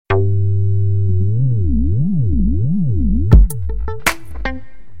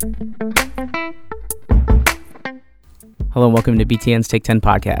Hello and welcome to BTN's Take 10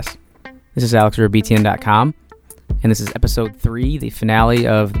 podcast. This is Alex from BTN.com, and this is episode 3, the finale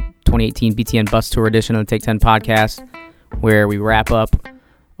of the 2018 BTN Bus Tour edition of the Take 10 podcast, where we wrap up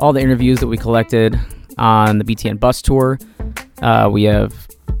all the interviews that we collected on the BTN Bus Tour. We have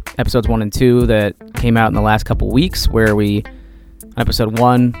episodes 1 and 2 that came out in the last couple weeks, where we, on episode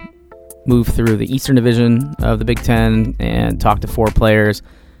 1, moved through the Eastern Division of the Big Ten and talked to 4 players.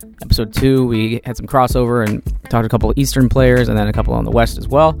 Episode 2, we had some crossover and talked to a couple of Eastern players and then a couple on the West as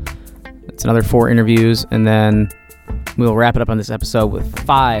well. It's another 4 interviews, and then we'll wrap it up on this episode with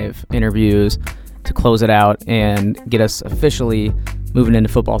 5 interviews to close it out and get us officially moving into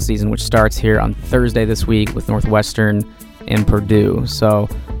football season, which starts here on Thursday this week with Northwestern and Purdue. So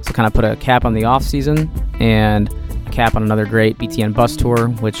kind of put a cap on the off season and a cap on another great BTN bus tour,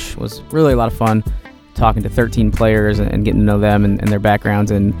 which was really a lot of fun, talking to 13 players and getting to know them and their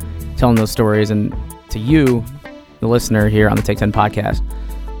backgrounds and telling those stories and to you, the listener, here on the Take 10 podcast.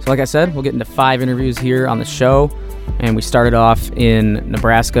 So like I said, we'll get into 5 interviews here on the show, and we started off in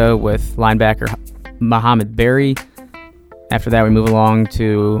Nebraska with linebacker Mohamed Barry. After that, we move along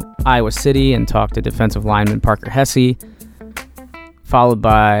to Iowa City and talk to defensive lineman Parker Hesse, followed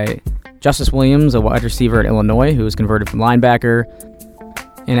by Justice Williams, a wide receiver at Illinois who was converted from linebacker.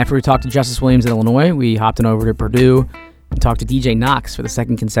 And after we talked to Justice Williams in Illinois, we hopped on over to Purdue and talked to DJ Knox for the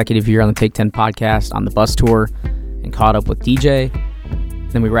second consecutive year on the Take 10 podcast on the bus tour and caught up with DJ.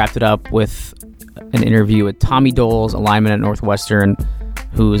 Then we wrapped it up with an interview with Tommy Doles, a lineman at Northwestern,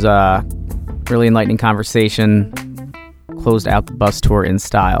 whose really enlightening conversation closed out the bus tour in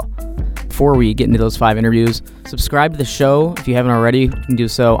style. Before we get into those 5 interviews, subscribe to the show if you haven't already. You can do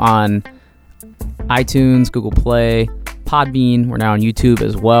so on iTunes, Google Play, Podbean. We're now on YouTube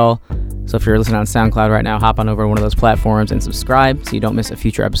as well. So if you're listening on SoundCloud right now, hop on over to one of those platforms and subscribe so you don't miss a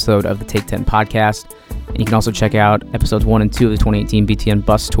future episode of the Take 10 podcast. And you can also check out episodes 1 and 2 of the 2018 BTN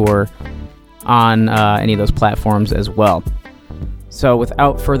Bus Tour on any of those platforms as well. So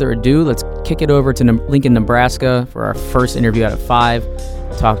without further ado, let's kick it over to Lincoln, Nebraska for our first interview out of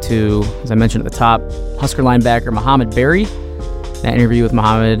 5. Talk to, as I mentioned at the top, Husker linebacker Mohamed Barry. That interview with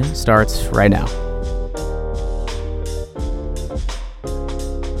Mohamed starts right now.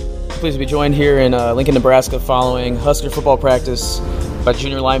 Pleased to be joined here in Lincoln, Nebraska following Husker football practice by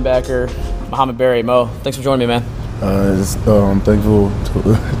junior linebacker Mohamed Barry. Mo, thanks for joining me, man. I'm thankful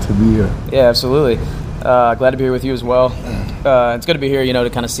to be here. Yeah, absolutely. Glad to be here with you as well. It's good to be here, to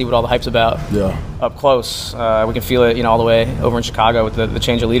kind of see what all the hype's about up close. We can feel it, all the way over in Chicago with the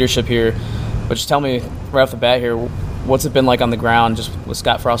change of leadership here. But just tell me right off the bat here, what's it been like on the ground just with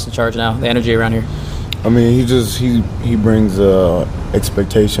Scott Frost in charge now, the energy around here? I mean, he brings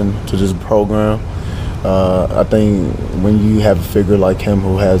expectation to this program. I think when you have a figure like him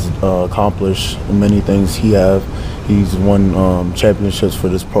who has accomplished many things he's won championships for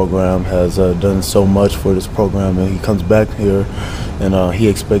this program, has done so much for this program, and he comes back here and he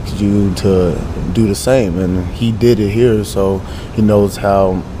expects you to do the same, and he did it here, so he knows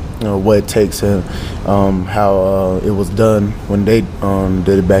how what it takes and how it was done when they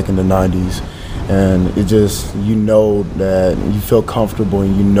did it back in the 90s. And it just, that you feel comfortable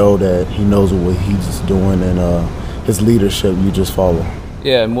and that he knows what he's doing, and his leadership you just follow.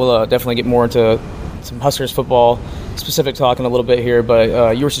 Yeah, and we'll definitely get more into some Huskers football specific talk in a little bit here,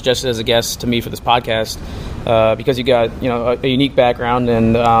 but you were suggested as a guest to me for this podcast because you got a unique background,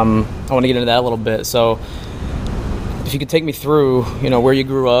 and I want to get into that a little bit. So if you could take me through where you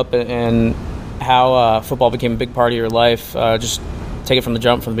grew up and how football became a big part of your life, just take it from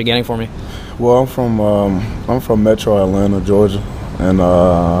the beginning for me. Well, I'm from Metro Atlanta, Georgia, and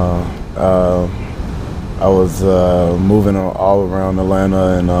I was moving all around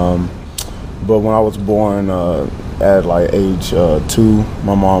Atlanta, and but when I was born at like age 2,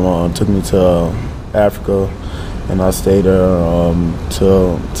 my mom took me to Africa, and I stayed there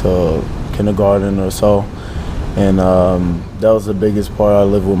till kindergarten or so. And that was the biggest part. I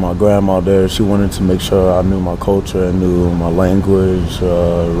lived with my grandma there. She wanted to make sure I knew my culture and knew my language,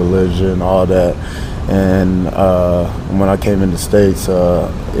 religion, all that. And when I came in the States,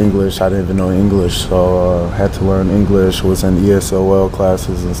 English, I didn't even know English, so I had to learn English, was in ESOL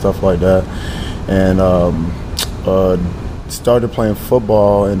classes and stuff like that. And started playing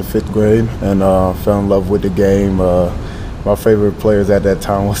football in the 5th grade and fell in love with the game. My favorite players at that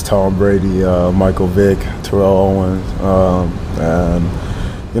time was Tom Brady, Michael Vick, Terrell Owens, and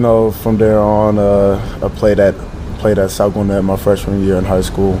from there on, I played at South Gwinnett my freshman year in high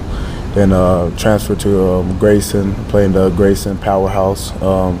school, Then transferred to Grayson, playing the Grayson Powerhouse,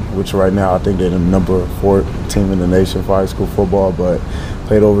 which right now I think they're the number 4 team in the nation for high school football. But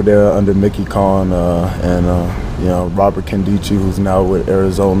played over there under Mickey Kahn and Robert Kendichi, who's now with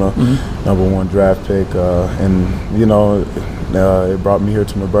Arizona, number 1 draft pick, and it brought me here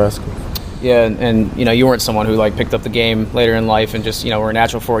to Nebraska. Yeah, and you weren't someone who like picked up the game later in life and just were a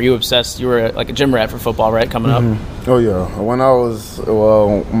natural for it. You obsessed. You were like a gym rat for football, right? Coming up. Oh yeah. When I was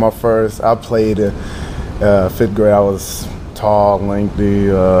I played in 5th grade. I was tall, lengthy,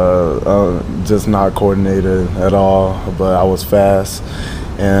 just not coordinated at all. But I was fast,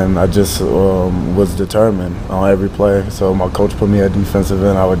 and I just was determined on every play. So my coach put me at defensive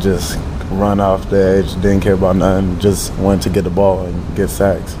end. I would just run off the edge, didn't care about nothing, just wanted to get the ball and get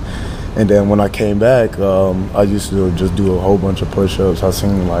sacks. And then when I came back, I used to just do a whole bunch of push-ups. I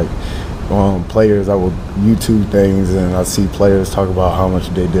seen players, I would YouTube things, and I see players talk about how much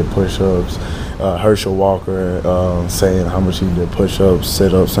they did push-ups. Herschel Walker saying how much he did push-ups,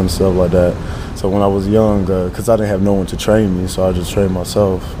 sit-ups, and stuff like that. So when I was young, because I didn't have no one to train me, so I just trained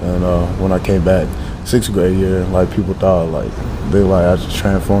myself. And when I came back, 6th grade year, people thought I just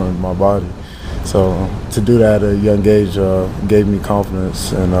transformed my body. So to do that at a young age gave me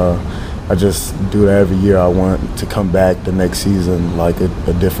confidence, and I just do that every year. I want to come back the next season like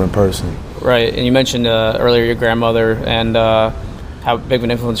a different person. Right, and you mentioned earlier your grandmother and how big of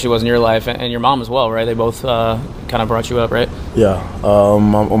an influence she was in your life, and your mom as well, right? They both kind of brought you up, right? Yeah,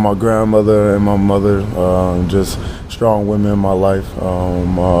 my grandmother and my mother, just strong women in my life.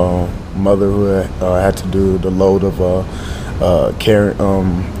 My mother who had to do the load of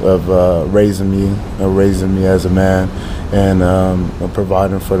raising me as a man and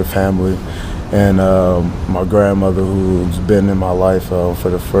providing for the family, and my grandmother who's been in my life for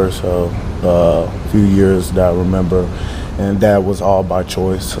the first few years that I remember, and that was all by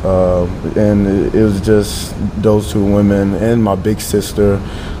choice, and it was just those 2 women and my big sister,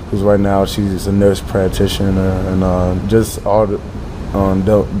 who's right now she's a nurse practitioner, and just all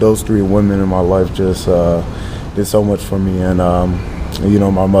those 3 women in my life just did so much for me. And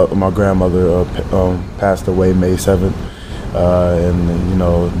my grandmother passed away May 7th,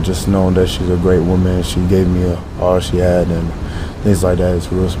 and just knowing that she's a great woman, she gave me all she had, and things like that is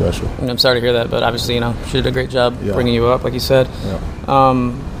real special. And I'm sorry to hear that, but obviously she did a great job bringing you up, like you said.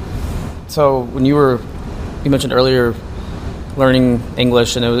 Yeah. So when you mentioned earlier learning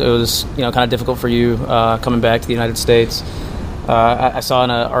English, and it was kind of difficult for you coming back to the United States. I saw in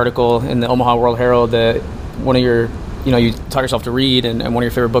an article in the Omaha World Herald that one of your, you taught yourself to read, and one of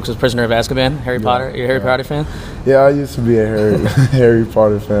your favorite books was Prisoner of Azkaban, Harry Potter. Are you a Harry Potter fan? Yeah, I used to be a Harry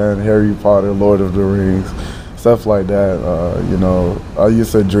Potter fan, Harry Potter, Lord of the Rings, stuff like that. I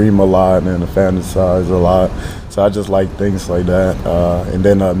used to dream a lot and fantasize a lot. So I just like things like that. And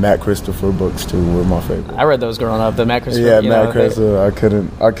then Matt Christopher books, too, were my favorite. I read those growing up, the Matt Christopher. Yeah, Matt Christopher.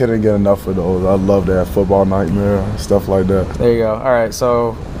 I couldn't get enough of those. I love that, Football Nightmare, stuff like that. There you go. All right,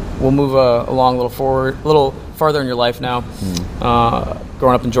 so we'll move along a little farther in your life now.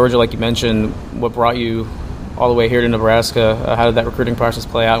 Growing up in Georgia, like you mentioned, what brought you all the way here to Nebraska? How did that recruiting process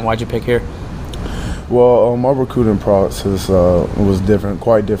play out, and why'd you pick here? Well, my recruiting process was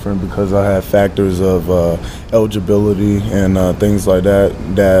quite different, because I had factors of eligibility and things like that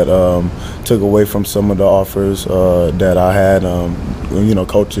took away from some of the offers that I had.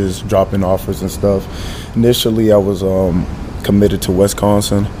 Coaches dropping offers and stuff. Initially, I was committed to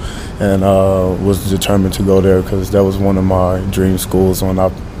Wisconsin, and was determined to go there because that was one of my dream schools. When I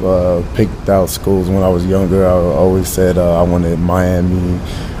picked out schools when I was younger, I always said I wanted Miami,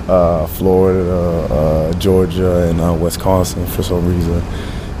 Florida, Georgia, and Wisconsin for some reason.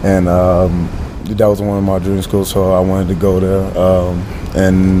 And that was one of my dream schools, so I wanted to go there.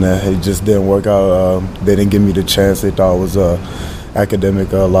 And it just didn't work out. They didn't give me the chance. They thought it was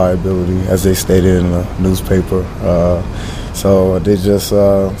academic liability, as they stated in the newspaper. So they just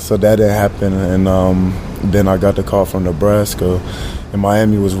so that didn't happen. And then I got the call from Nebraska, and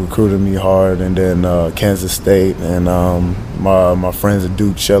Miami was recruiting me hard, and then Kansas State, and my friends at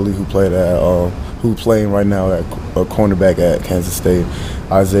Duke, Shelley, who playing right now at cornerback at Kansas State,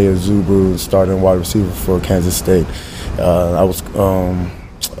 Isaiah Zubru, starting wide receiver for Kansas State. I was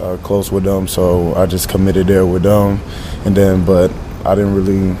close with them, so I just committed there with them, and then but I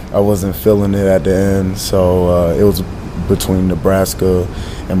wasn't feeling it at the end, so it was between Nebraska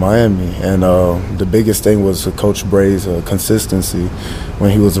and Miami. And the biggest thing was Coach Bray's consistency. When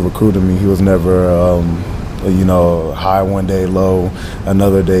he was recruiting me, he was never high one day, low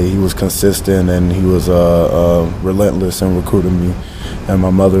another day. He was consistent, and he was relentless in recruiting me. And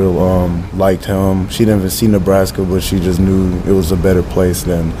my mother liked him. She didn't even see Nebraska, but she just knew it was a better place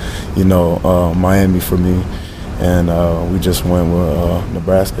than, Miami for me. And we just went with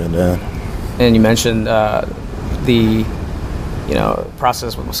Nebraska. And you mentioned the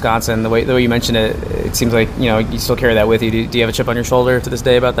process with Wisconsin. The way you mentioned it, it seems like you still carry that with you. Do you have a chip on your shoulder to this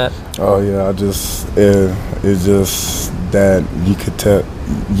day about that? Oh yeah, it's just that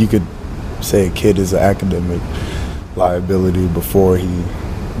you could say a kid is an academic liability before he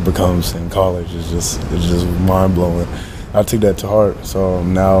becomes in college. It's just mind blowing. I took that to heart. So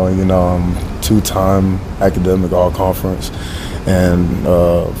now I'm two-time academic all conference, and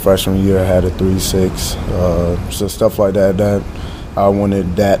freshman year I had a 3.6. So stuff like that I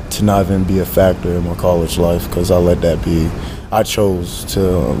wanted that to not even be a factor in my college life, because I chose to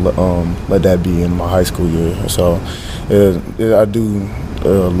let that be in my high school year. So I do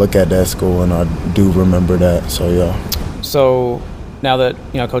look at that school, and I do remember that. So yeah. So now that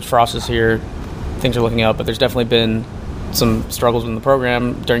Coach Frost is here, things are looking up, but there's definitely been some struggles in the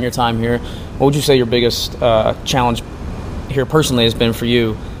program during your time here. What would you say your biggest challenge here personally has been for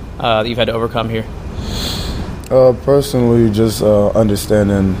you that you've had to overcome here? Personally, just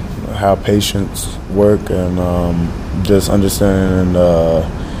understanding how patients work, and just understanding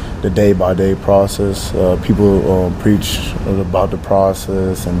the day-by-day process. People preach about the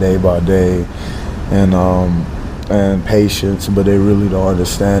process and day by day, and patience, but they really don't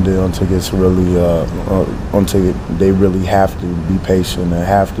understand it until it's really until they really have to be patient and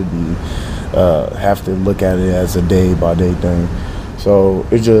have to look at it as a day-by-day thing. So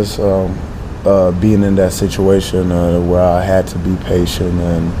it's just being in that situation where I had to be patient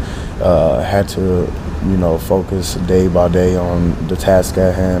and had to focus day by day on the task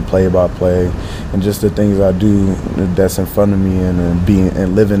at hand, play by play, and just the things I do that's in front of me,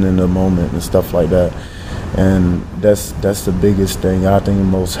 and living in the moment and stuff like that. And that's the biggest thing. I think the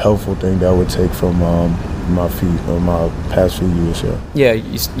most helpful thing that I would take from my past few years. Yeah,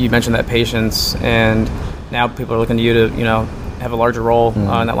 you mentioned that patience, and now people are looking to you to have a larger role in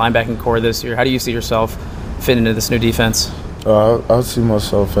that linebacking core this year. How do you see yourself fitting into this new defense? I see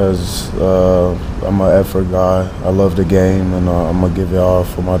myself as I'm an effort guy. I love the game, and I'm gonna give it all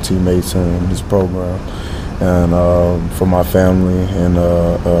for my teammates and this program, and for my family, and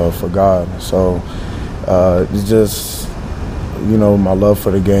for God. So it's just my love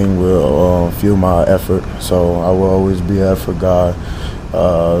for the game will fuel my effort. So I will always be an effort guy.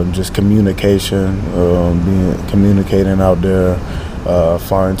 Just communication, communicating out there,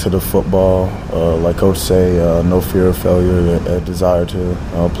 flying to the football, like Coach say, no fear of failure, a desire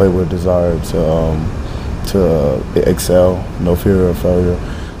to play with desire to excel, no fear of failure.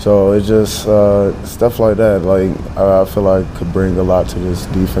 So it's just stuff like that. Like I feel like could bring a lot to this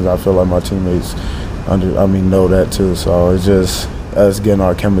defense. I feel like my teammates know that too. So it's just us getting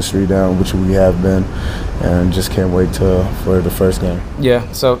our chemistry down, which we have been, and just can't wait for the first game.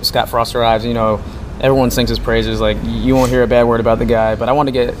 Yeah, so Scott Frost arrives, everyone sings his praises. Like, you won't hear a bad word about the guy, but I want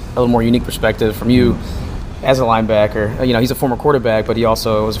to get a little more unique perspective from you as a linebacker. He's a former quarterback, but he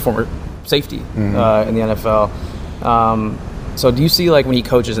also was a former safety in the NFL. So do you see, like, when he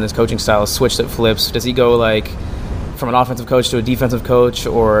coaches and his coaching style, a switch that flips? Does he go, like, from an offensive coach to a defensive coach,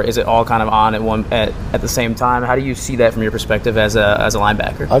 or is it all kind of on at the same time? How do you see that from your perspective as a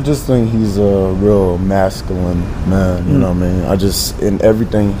linebacker? I just think he's a real masculine man. You know what I mean? I just, in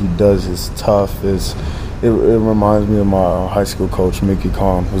everything he does is tough. It reminds me of my high school coach, Mickey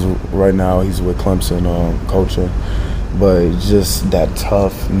Kahn, who's right now he's with Clemson coaching. But just that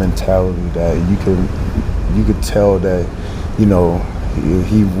tough mentality that you could tell that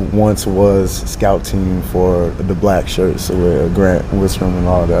he once was scout team for the black shirts with Grant Wistrom and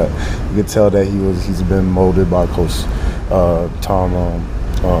all that. You could tell that he's been molded by Coach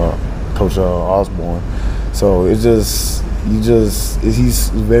Coach Osborne. So he's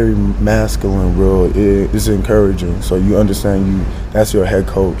very masculine, real. It's encouraging. So you understand that's your head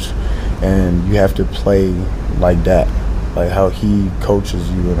coach, and you have to play like that, like how he coaches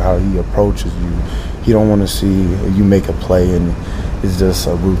you and how he approaches you. He don't want to see you make a play and it's just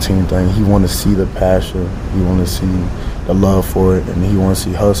a routine thing. He want to see the passion. He want to see the love for it, and he want to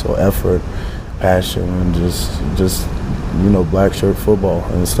see hustle, effort, passion, and just black shirt football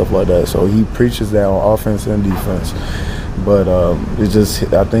and stuff like that. So he preaches that on offense and defense. But it's just,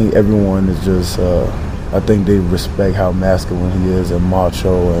 I think everyone is just, I think they respect how masculine he is and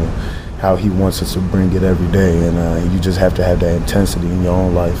macho, and how he wants us to bring it every day, and you just have to have that intensity in your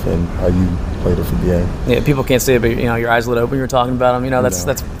own life and how you play the game. Yeah, people can't see it, but your eyes lit open. You were talking about him.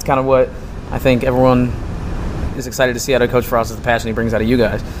 That's kind of what I think everyone is excited to see out of Coach Frost is the passion he brings out of you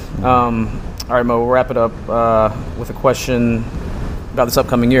guys. All right, Mo, we'll wrap it up with a question about this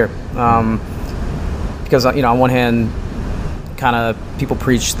upcoming year. Because, on one hand, kind of people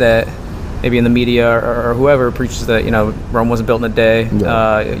preach that maybe in the media or whoever preaches that, Rome wasn't built in a day.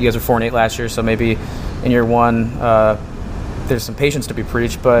 Yeah. You guys were 4-8 last year, so maybe in year one there's some patience to be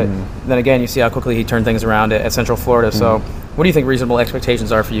preached. But then again, you see how quickly he turned things around at Central Florida. So what do you think reasonable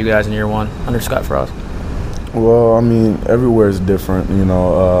expectations are for you guys in year one under Scott Frost? Well, I mean, everywhere is different.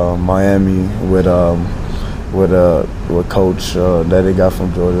 Miami with Coach that they got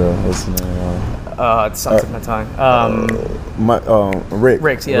from Georgia. What's his name? It's something my tongue. Rick.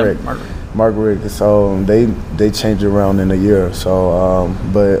 Rick's, yeah. Rick. Mark Rick. So they changed it around in a year. So,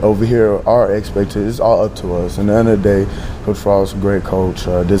 but over here, our expectation is all up to us. And at the end of the day, Coach Frost is a great coach.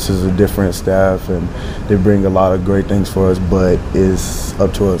 This is a different staff, and they bring a lot of great things for us. But it's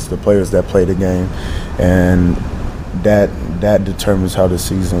up to us, the players that play the game, and that determines how the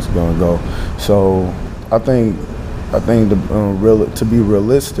season's going to go. So, I think to be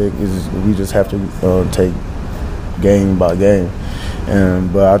realistic is we just have to take game by game,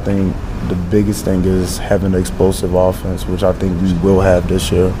 but I think the biggest thing is having an explosive offense, which I think we will have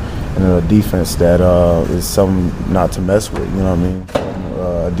this year, and a defense that is something not to mess with. You know what I mean?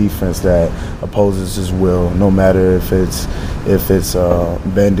 A defense that opposes his will, no matter if it's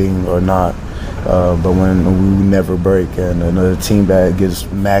bending or not. But when we never break, and another team that gives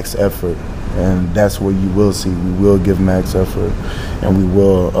max effort. And that's what you will see. We will give max effort, and we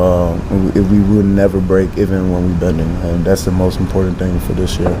will never break even when we're bending. And that's the most important thing for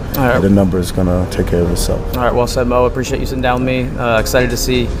this year. Right. The number is going to take care of itself. All right, well said, Mo. Appreciate you sitting down with me. Excited to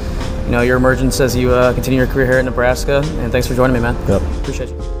see your emergence as you continue your career here at Nebraska. And thanks for joining me, man. Yep. Appreciate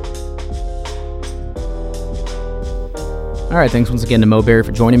you. All right, thanks once again to Mo Barry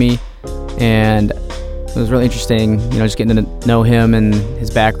for joining me. And it was really interesting, just getting to know him and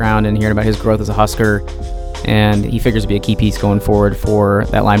his background and hearing about his growth as a Husker. And he figures to be a key piece going forward for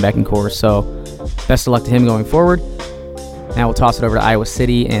that linebacking core. So best of luck to him going forward. Now we'll toss it over to Iowa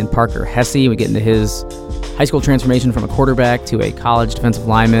City and Parker Hesse. We get into his high school transformation from a quarterback to a college defensive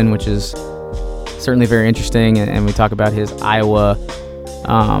lineman, which is certainly very interesting. And we talk about his Iowa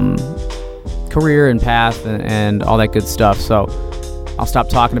career and path and all that good stuff. So I'll stop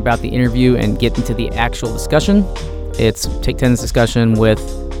talking about the interview and get into the actual discussion. It's Take 10's discussion with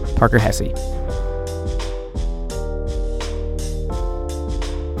Parker Hesse.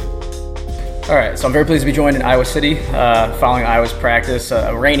 All right, so I'm very pleased to be joined in Iowa City following Iowa's practice,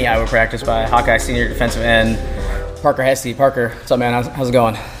 a rainy Iowa practice by Hawkeye senior defensive end Parker Hesse. Parker, what's up, man? How's it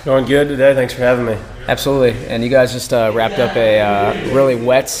going? Going good today. Thanks for having me. Absolutely. And you guys just wrapped up a really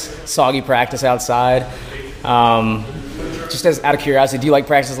wet, soggy practice outside. Just as out of curiosity, do you like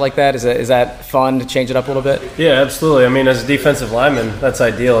practices like that? Is that fun to change it up a little bit? Yeah, absolutely. I mean, as a defensive lineman, that's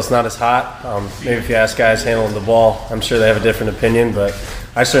ideal. It's not as hot. Maybe if you ask guys handling the ball, I'm sure they have a different opinion, but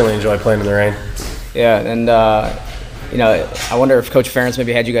I certainly enjoy playing in the rain. Yeah, and I wonder if Coach Ferentz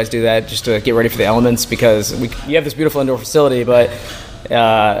maybe had you guys do that just to get ready for the elements, because you have this beautiful indoor facility, but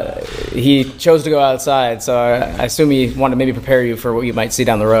he chose to go outside, so I assume he wanted to maybe prepare you for what you might see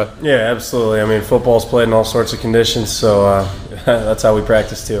down the road. Yeah, absolutely. I mean, football's played in all sorts of conditions, so that's how we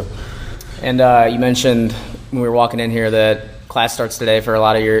practice too. And you mentioned when we were walking in here that class starts today for a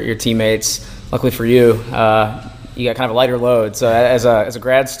lot of your teammates. Luckily for you, you got kind of a lighter load. So as a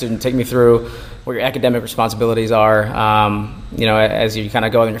grad student, take me through what your academic responsibilities are, as you kind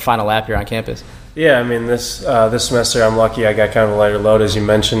of go on your final lap here on campus. Yeah, I mean, this semester I'm lucky I got kind of a lighter load, as you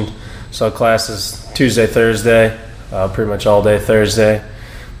mentioned. So class is Tuesday, Thursday, pretty much all day Thursday.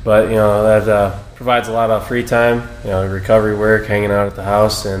 But, that provides a lot of free time, recovery work, hanging out at the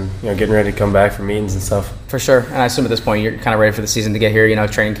house, and, getting ready to come back for meetings and stuff. For sure. And I assume at this point you're kind of ready for the season to get here,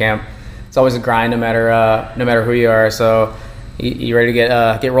 training camp. It's always a grind no matter who you are. So you ready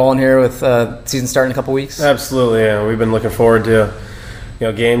to get rolling here with season starting in a couple weeks? Absolutely, yeah. We've been looking forward to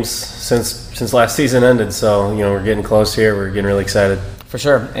games since last season ended, so we're getting close here. We're getting really excited. For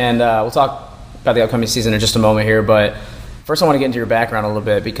sure, and we'll talk about the upcoming season in just a moment here, but first I want to get into your background a little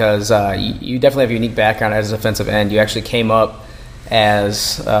bit, because you definitely have a unique background as a defensive end. You actually came up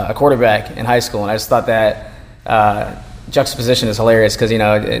as a quarterback in high school, and I just thought that juxtaposition is hilarious, because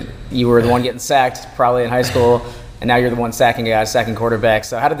you were the one getting sacked probably in high school, and now you're the one sacking guys, sacking quarterbacks.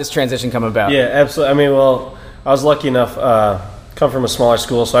 So how did this transition come about? Yeah, absolutely. I mean, well, I was lucky enough come from a smaller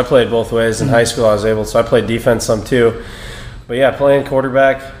school, so I played both ways. In high school so I played defense some too. But yeah, playing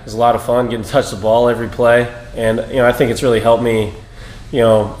quarterback is a lot of fun, getting to touch the ball every play. And, I think it's really helped me,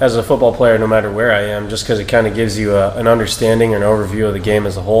 as a football player, no matter where I am, just because it kind of gives you an understanding or an overview of the game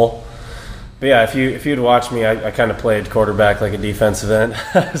as a whole. But yeah, if you'd watched me, I kind of played quarterback like a defensive end.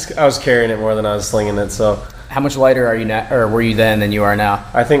 I was carrying it more than I was slinging it. So how much lighter are you now, or were you then than you are now?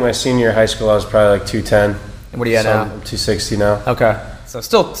 I think my senior year of high school I was probably like 210. And what are you at now? I'm 260 now. Okay, so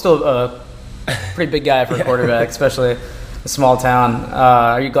still a pretty big guy for a quarterback, especially a small town.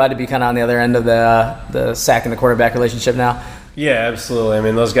 Are you glad to be kind of on the other end of the sack and the quarterback relationship now? Yeah, absolutely. I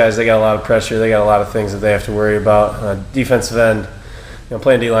mean, those guys, they got a lot of pressure. They got a lot of things that they have to worry about. Defensive end,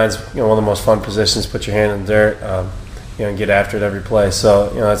 playing D-line's one of the most fun positions. Put your hand in the dirt, and get after it every play. So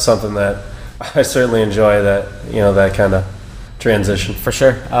that's something that I certainly enjoy. That kind of transition. For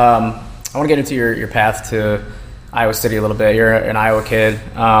sure. I want to get into your path to Iowa City a little bit. You're an Iowa kid.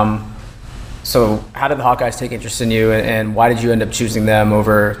 So how did the Hawkeyes take interest in you, and why did you end up choosing them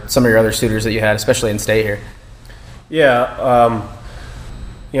over some of your other suitors that you had, especially in state here? Yeah,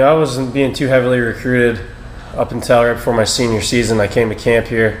 I wasn't being too heavily recruited up until right before my senior season. I came to camp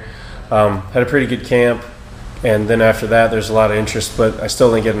here, had a pretty good camp, and then after that there's a lot of interest, but I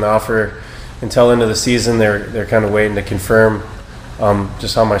still didn't get an offer until into the season. They're kind of waiting to confirm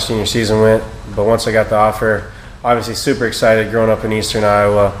just how my senior season went. But once I got the offer, obviously super excited. Growing up in Eastern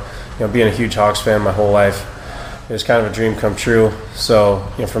Iowa, being a huge Hawks fan my whole life, it was kind of a dream come true. So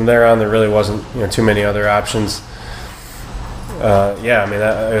from there on, there really wasn't too many other options.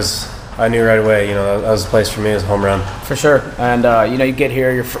 I knew right away, that was the place for me as a home run. For sure. And, you get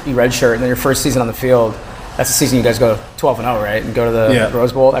here, you redshirt, and then your first season on the field, that's the season you guys go 12-0, right? And go to the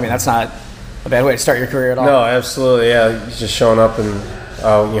Rose Bowl. I mean, that's not a bad way to start your career at all. No, absolutely, yeah. Just showing up and,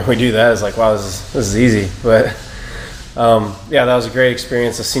 we do that. It's like, wow, this is easy. But, that was a great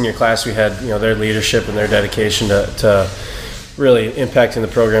experience. The senior class we had, their leadership and their dedication to really impacting the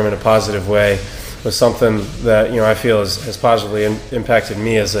program in a positive way was something that I feel has positively impacted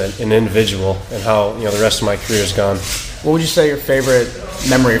me as an individual and how the rest of my career has gone. What would you say your favorite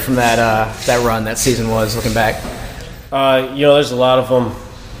memory from that run, that season was, looking back? There's a lot of them.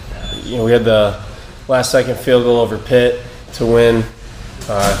 We had the last second field goal over Pitt to win.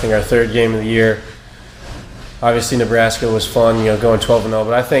 I think our third game of the year. Obviously Nebraska was fun, going 12-0.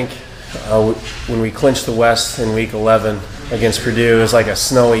 But I think when we clinched the West in Week 11 against Purdue, it was like a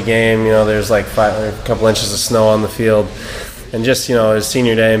snowy game. There's like a couple inches of snow on the field, and just it was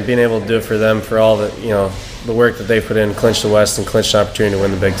senior day, and being able to do it for them, for all the the work that they put in, clinch the West and clinch an opportunity to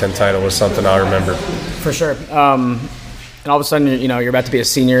win the Big Ten title was something I'll remember. For sure. And all of a sudden, you're about to be a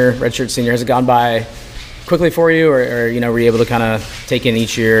senior, redshirt senior. Has it gone by quickly for you, or were you able to kind of take in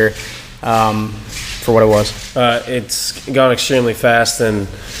each year for what it was? It's gone extremely fast, and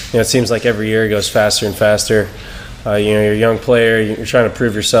it seems like every year it goes faster and faster. You're a young player, you're trying to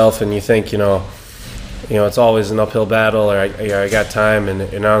prove yourself, and you think, it's always an uphill battle, or I got time,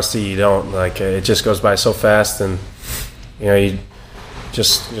 and honestly, you don't. Like, it just goes by so fast, and, you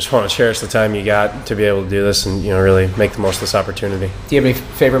just want to cherish the time you got to be able to do this and, really make the most of this opportunity. Do you have any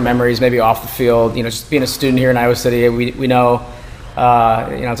favorite memories, maybe off the field? Just being a student here in Iowa City, we know,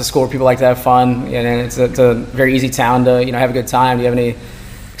 it's a school where people like to have fun, and it's a very easy town to, have a good time. Do you have any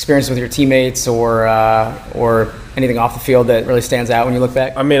experience with your teammates or anything off the field that really stands out when you look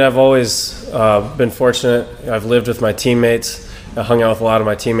back? I mean, I've always been fortunate. I've lived with my teammates. I hung out with a lot of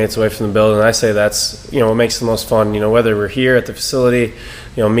my teammates away from the building. And I say that's, what makes it the most fun. Whether we're here at the facility,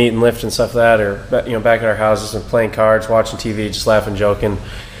 meet and lift and stuff like that, or, back at our houses and playing cards, watching TV, just laughing, joking.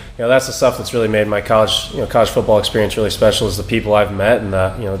 That's the stuff that's really made my college football experience really special, is the people I've met and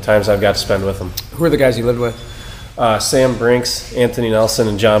the times I've got to spend with them. Who are the guys you lived with? Sam Brinks, Anthony Nelson,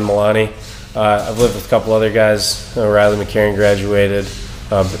 and John Milani. I've lived with a couple other guys. Riley McCarron graduated.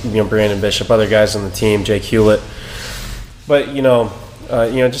 Brandon Bishop, other guys on the team, Jake Hewlett. But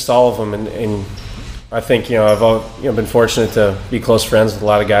just all of them, and I think I've been fortunate to be close friends with a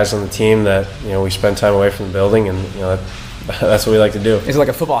lot of guys on the team that we spend time away from the building, and that's what we like to do. Is it like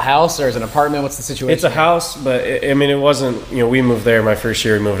a football house, or is it an apartment? What's the situation? It's a house, but it wasn't. We moved there my first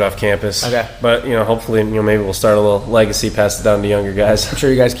year. We moved off campus. Okay. But hopefully, maybe we'll start a little legacy, pass it down to younger guys. I'm sure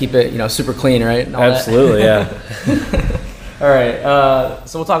you guys keep it, super clean, right? And all Absolutely, that. Yeah. All right.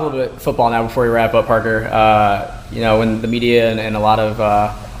 So we'll talk a little bit football now before we wrap up, Parker. When the media and a lot of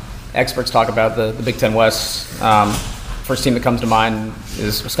experts talk about the Big Ten West, first team that comes to mind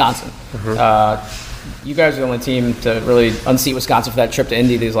is Wisconsin. Mm-hmm. You guys are the only team to really unseat Wisconsin for that trip to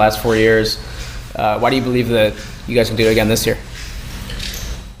Indy these last 4 years. Why do you believe that you guys can do it again this year?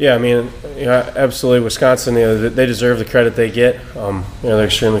 Yeah, I mean, absolutely. Wisconsin, they deserve the credit they get. They're an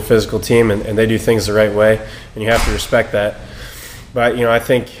extremely physical team, and they do things the right way, and you have to respect that. But, I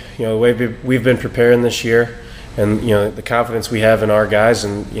think, the way we've been preparing this year, and, the confidence we have in our guys,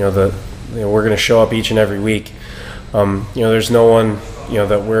 and, we're going to show up each and every week. There's no one,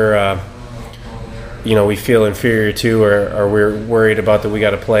 that we're we feel inferior to, or we're worried about that we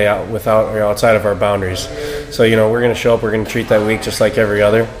got to play out without or outside of our boundaries. So we're going to show up. We're going to treat that week just like every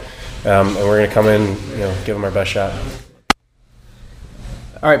other, and we're going to come in, give them our best shot.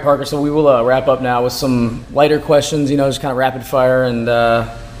 All right, Parker. So we will wrap up now with some lighter questions. Just kind of rapid fire, and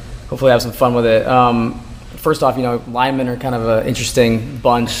hopefully have some fun with it. First off, linemen are kind of an interesting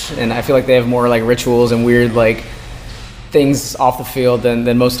bunch, and I feel like they have more like rituals and weird like things off the field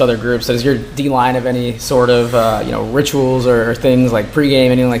than most other groups. So does your D-line have any sort of rituals or things like pregame,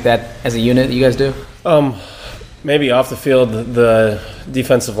 anything like that as a unit that you guys do? Maybe off the field, the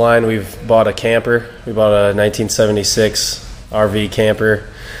defensive line, we've bought a camper. We bought a 1976 RV camper.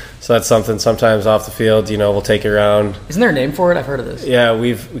 So that's something sometimes off the field, we'll take it around. Isn't there a name for it? I've heard of this. Yeah,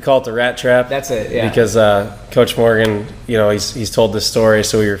 we call it the rat trap. That's it, yeah. Because Coach Morgan, he's told this story,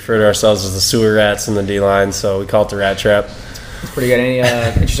 so we refer to ourselves as the sewer rats in the D-line, so we call it the rat trap. That's pretty good. Any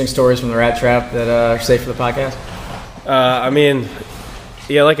interesting stories from the rat trap that are safe for the podcast?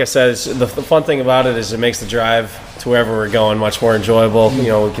 Like I said, the fun thing about it is it makes the drive to wherever we're going much more enjoyable. We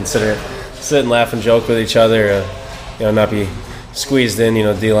can sit and laugh and joke with each other, not be squeezed in,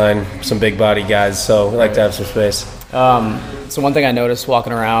 D-line, some big body guys, so we like to have some space. So one thing I noticed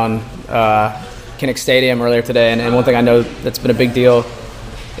walking around Kinnick Stadium earlier today, and one thing I know that's been a big deal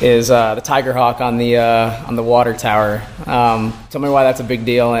is the Tiger Hawk on the water tower. Tell me why that's a big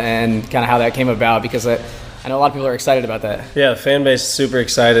deal and kind of how that came about, because I know a lot of people are excited about that. Yeah, the fan base is super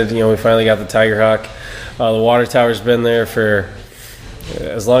excited. We finally got the Tiger Hawk. The water tower's been there for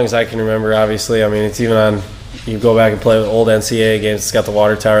as long as I can remember, obviously. It's even on, you go back and play with old NCAA games, it's got the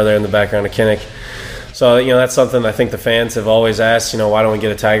water tower there in the background of Kinnick. So, that's something I think the fans have always asked, why don't we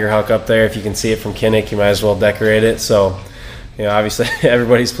get a Tiger Hawk up there? If you can see it from Kinnick, you might as well decorate it. So, obviously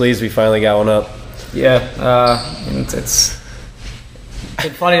everybody's pleased we finally got one up. Yeah, it's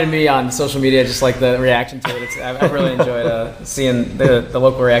been funny to me on social media, just like the reaction to it. I've really enjoyed seeing the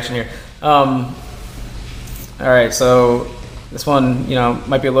local reaction here. All right, so this one,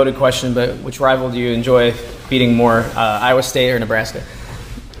 might be a loaded question, but which rival do you enjoy beating more, Iowa State or Nebraska?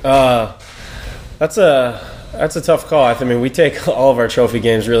 That's a tough call. We take all of our trophy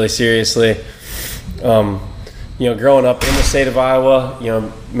games really seriously. Growing up in the state of Iowa,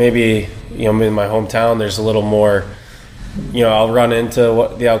 maybe in my hometown, there's a little more. I'll run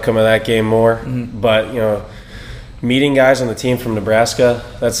into the outcome of that game more. Mm-hmm. But meeting guys on the team from Nebraska,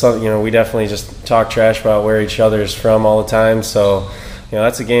 that's something, we definitely just talk trash about where each other is from all the time. So,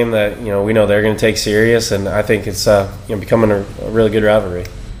 that's a game that, we know they're going to take serious, and I think it's, becoming a really good rivalry.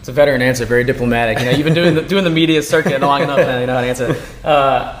 It's a veteran answer, very diplomatic. You've been doing the media circuit long enough, and you know how to answer.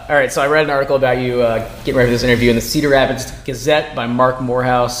 All right, so I read an article about you getting ready for this interview in the Cedar Rapids Gazette by Mark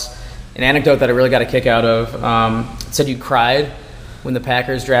Morehouse. An anecdote that I really got a kick out of. It said you cried when the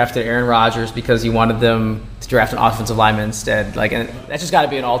Packers drafted Aaron Rodgers because you wanted them to draft an offensive lineman instead. And that's just got to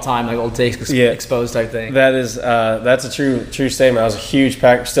be an all-time old takes exposed type thing. That's a true statement. I was a huge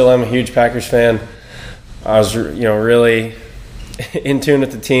still am a huge Packers fan. I was really in tune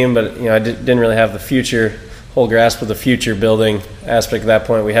with the team, but I didn't really have the whole grasp of the future building aspect at that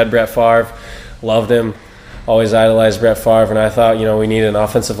point. We had Brett Favre, loved him. Always idolized Brett Favre, and I thought, we needed an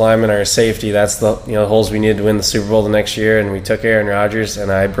offensive lineman or a safety. That's the holes we needed to win the Super Bowl the next year, and we took Aaron Rodgers,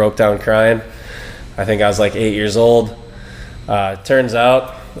 and I broke down crying. I think I was like 8 years old. Turns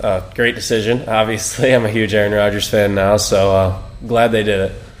out, great decision. Obviously, I'm a huge Aaron Rodgers fan now, so glad they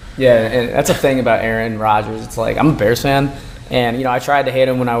did it. Yeah, and that's a thing about Aaron Rodgers. It's like, I'm a Bears fan, and I tried to hate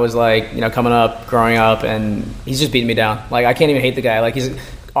him when I was coming up, growing up, and he's just beating me down. I can't even hate the guy. He's an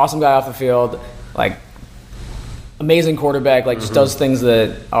awesome guy off the field. Amazing quarterback, just does things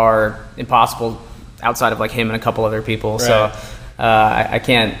that are impossible outside of him and a couple other people. Right. So I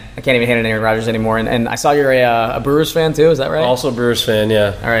can't even hate Aaron Rodgers anymore. And I saw you're a Brewers fan too. Is that right? Also a Brewers fan,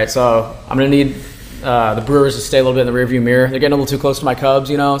 yeah. All right, so I'm gonna need the Brewers to stay a little bit in the rearview mirror. They're getting a little too close to my Cubs,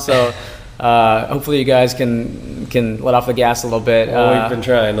 So hopefully you guys can let off the gas a little bit. Well, we've been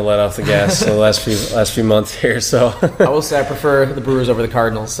trying to let off the gas the last few months here. So I will say I prefer the Brewers over the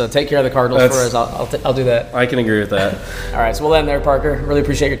Cardinals. So take care of the Cardinals for us. I'll do that. I can agree with that. All right, so we'll end there, Parker. Really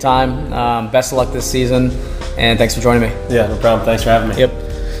appreciate your time. Best of luck this season, and thanks for joining me. Yeah, no problem. Thanks for having me. Yep.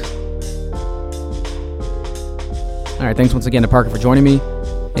 All right, thanks once again to Parker for joining me,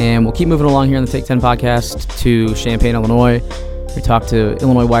 and we'll keep moving along here on the Take 10 podcast to Champaign, Illinois. We talked to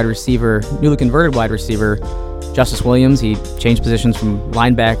Illinois newly converted wide receiver, Justice Williams. He changed positions from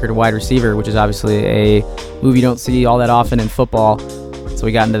linebacker to wide receiver, which is obviously a move you don't see all that often in football. So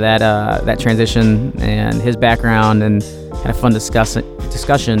we got into that transition and his background, and had a fun discussion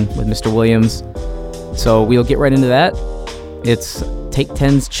with Mr. Williams. So we'll get right into that. It's Take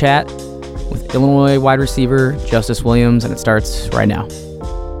 10's chat with Illinois wide receiver Justice Williams, and it starts right now.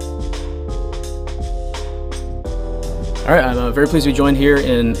 All right, I'm very pleased to be joined here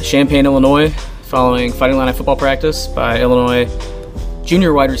in Champaign, Illinois, following Fighting Illini football practice by Illinois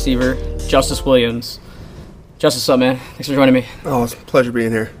junior wide receiver Justice Williams. Justice, what's up, man? Thanks for joining me. Oh, it's a pleasure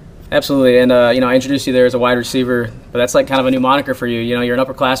being here. Absolutely, and I introduced you there as a wide receiver, but that's like kind of a new moniker for you. You're an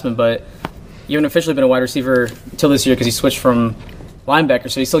upperclassman, but you haven't officially been a wide receiver until this year because you switched from linebacker.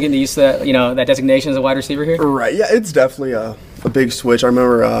 So you're still getting used to that, that designation as a wide receiver here? Right, yeah, it's definitely a big switch. I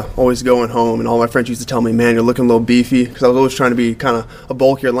remember always going home, and all my friends used to tell me, man, you're looking a little beefy, because I was always trying to be kind of a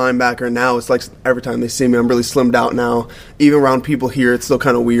bulkier linebacker, and now it's like every time they see me, I'm really slimmed out now. Even around people here, it's still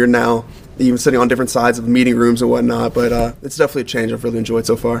kind of weird now, even sitting on different sides of meeting rooms and whatnot, but it's definitely a change I've really enjoyed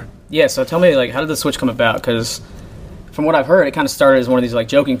so far. Yeah, so tell me, how did the switch come about? Because from what I've heard, it kind of started as one of these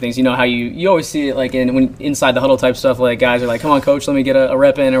joking things. You know how you always see it when inside the huddle type stuff, guys are like, come on, coach, let me get a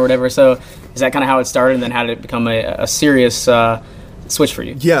rep in or whatever. So is that kind of how it started, and then how did it become a serious switch for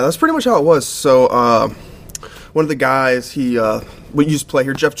you? Yeah, that's pretty much how it was. So one of the guys, we used to play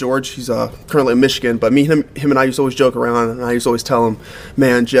here, Jeff George, he's currently in Michigan, but him and I used to always joke around, and I used to always tell him,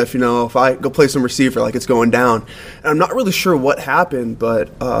 man, Jeff, if I go play some receiver, it's going down. And I'm not really sure what happened, but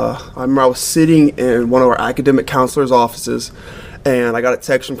I remember I was sitting in one of our academic counselor's offices, and I got a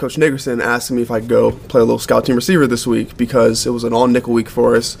text from Coach Nickerson asking me if I could go play a little scout team receiver this week, because it was an all-nickel week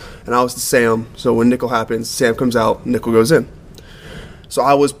for us, and I was the Sam, so when nickel happens, Sam comes out, nickel goes in. So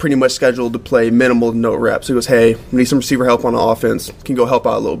I was pretty much scheduled to play minimal to no reps. So he goes, hey, we need some receiver help on the offense. Can you go help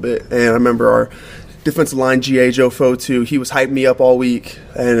out a little bit? And I remember our defensive line GA, Joe Fotu, he was hyping me up all week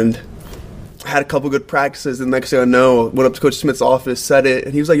and had a couple good practices. And the next thing I know, went up to Coach Smith's office, said it,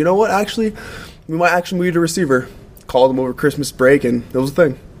 and he was like, you know what, actually, we might actually move you to receiver. Called him over Christmas break, and it was a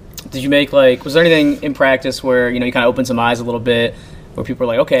thing. Did you make, was there anything in practice where, you kind of opened some eyes a little bit, where people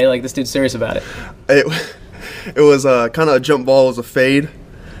were like, okay, this dude's serious about it? It was kind of a jump ball. It was a fade,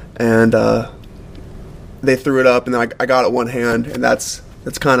 and they threw it up, and then I got it one hand, and that's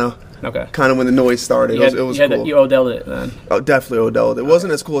kind of when the noise started. It was cool. You Odell'd it then. Oh, definitely Odell'd it. It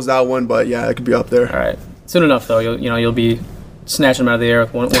wasn't as cool as that one, but yeah, it could be up there. All right. Soon enough, though, you'll be snatching them out of the air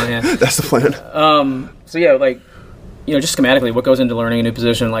with one hand. That's the plan. So yeah, just schematically, what goes into learning a new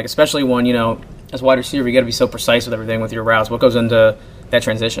position? Especially one, as a wide receiver, you got to be so precise with everything with your routes. What goes into that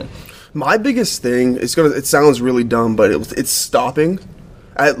transition? My biggest thing, it sounds really dumb, but it's stopping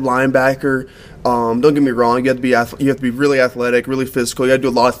at linebacker. Don't get me wrong, you have to be really athletic, really physical. You got to do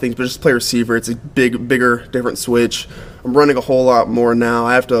a lot of things, but just play receiver. It's a bigger, different switch. I'm running a whole lot more now.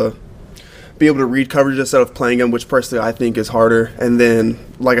 I have to be able to read coverage instead of playing them, which personally I think is harder. And then,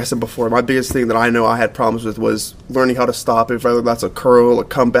 like I said before, my biggest thing that I know I had problems with was learning how to stop it, whether that's a curl, a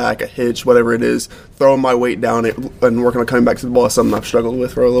comeback, a hitch, whatever it is. Throwing my weight down and working on coming back to the ball is something I've struggled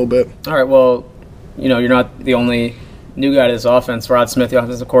with for a little bit. All right, well, you're not the only new guy to this offense. Rod Smith, the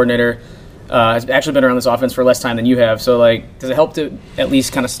offensive coordinator, has actually been around this offense for less time than you have. So, does it help to at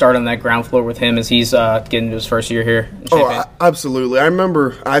least kind of start on that ground floor with him as he's getting into his first year here in Champaign? Absolutely. I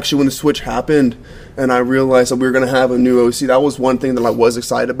remember actually when the switch happened and I realized that we were going to have a new OC, that was one thing that I was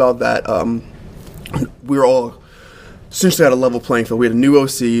excited about, that we were all essentially at a level playing field. We had a new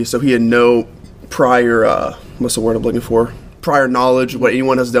OC, so he had no prior, what's the word I'm looking for? Prior knowledge of what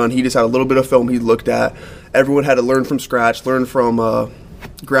anyone has done. He just had a little bit of film he looked at. Everyone had to learn from scratch, learn from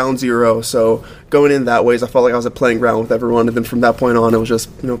ground zero. So going in that ways, I felt like I was at playing ground with everyone, and then from that point on, it was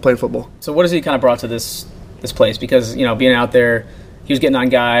just playing football. So what has he kind of brought to this place? Because being out there, he was getting on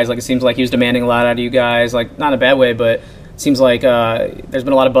guys. It seems like he was demanding a lot out of you guys. Not in a bad way, but it seems like there's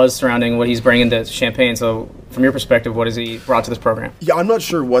been a lot of buzz surrounding what he's bringing to Champaign. So from your perspective, what has he brought to this program? Yeah, I'm not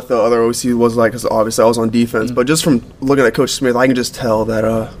sure what the other OC was like, because obviously I was on defense. Mm-hmm. But just from looking at Coach Smith, I can just tell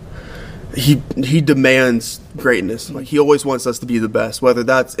that he demands greatness. He always wants us to be the best, whether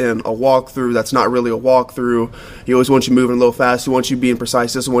that's in a walkthrough that's not really a walkthrough. He always wants you moving a little fast. He wants you being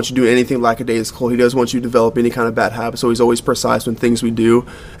precise. He doesn't want you doing anything lackadaisical. He doesn't want you to develop any kind of bad habits. So he's always precise in things we do,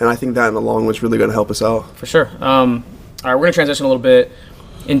 and I think that in the long run is really going to help us out. For sure. All right, we're going to transition a little bit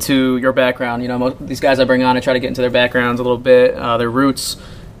into your background. Most of these guys I bring on, I try to get into their backgrounds a little bit, their roots.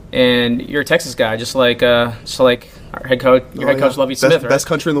 And you're a Texas guy, just like our head coach. Your head coach, Lovie Smith, right? Best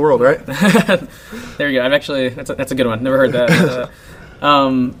country in the world, right? There you go. I've actually that's a good one. Never heard that.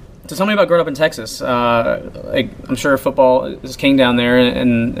 So tell me about growing up in Texas. I'm sure football is king down there,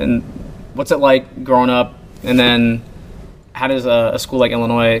 and what's it like growing up? And then how does a school like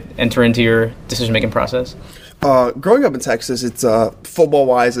Illinois enter into your decision-making process? Growing up in Texas, it's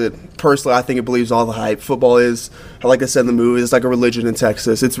football-wise, personally, I think it believes all the hype. Football is, like I said in the movie, it's like a religion in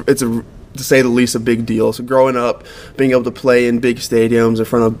Texas. It's to say the least, a big deal. So growing up, being able to play in big stadiums in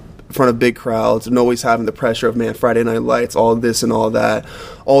front of front of big crowds and always having the pressure of, man, Friday Night Lights, all this and all that,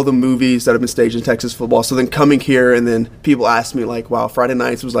 all the movies that have been staged in Texas football. So then coming here and then people ask me, like, wow, Friday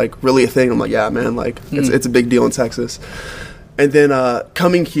nights was, like, really a thing. I'm like, yeah, man, like, it's a big deal in Texas. And then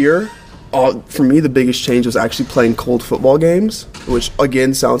coming here, for me, the biggest change was actually playing cold football games, which,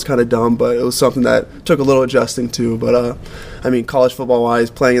 again, sounds kind of dumb, but it was something that took a little adjusting to. But, I mean, college football-wise,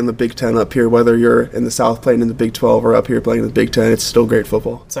 playing in the Big Ten up here, whether you're in the South playing in the Big 12 or up here playing in the Big Ten, it's still great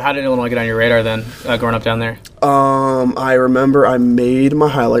football. So how did Illinois get on your radar then, growing up down there? I remember I made my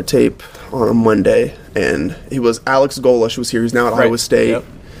highlight tape on a Monday, and it was Alex Golish was here. He's now at Iowa State. Yep.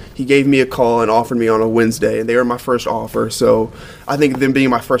 He gave me a call and offered me on a Wednesday, and they were my first offer. So I think them being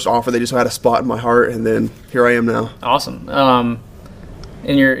my first offer, they just had a spot in my heart, and then here I am now. Awesome.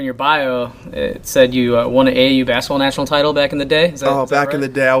 In your bio, it said you won an AAU basketball national title back in the day. Is that back right? in the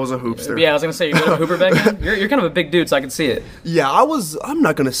day, I was a hoopster. Yeah, I was going to say, you're a hooper back then? You're kind of a big dude, so I can see it. Yeah, I'm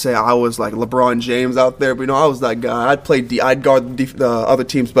not going to say I was like LeBron James out there, but, I was that guy. I'd guard the other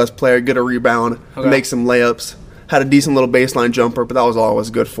team's best player, get a rebound, make some layups. Had a decent little baseline jumper, but that was all I was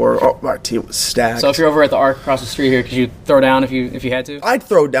good for. Our team was stacked. So if you're over at the Arc across the street here, could you throw down if you had to? I'd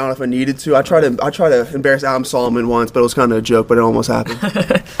throw down if I needed to. I tried to embarrass Adam Solomon once, but it was kind of a joke, but it almost happened.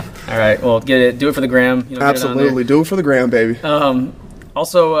 All right, well, do it for the gram. Absolutely, do it for the gram, baby.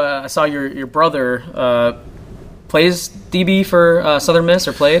 Also, I saw your brother plays DB for Southern Miss,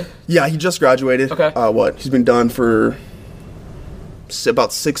 or played? Yeah, he just graduated. Okay. He's been done for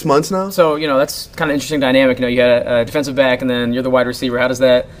about 6 months now. So, that's kind of interesting dynamic. You got a defensive back, and then you're the wide receiver. How does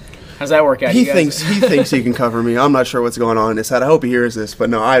that work out? He thinks he can cover me. I'm not sure what's going on in his head. I hope he hears this, but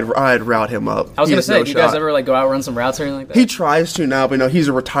no, I'd route him up. I was going to say, do you guys ever go out and run some routes or anything like that? He tries to now, but he's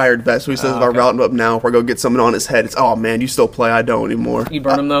a retired vet, so he says if I route him up now, if I go get someone on his head, it's, oh man, you still play, I don't anymore. You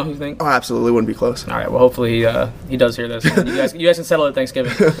burn him though, you think? Oh, absolutely, wouldn't be close. All right, well, hopefully he does hear this. You guys can settle at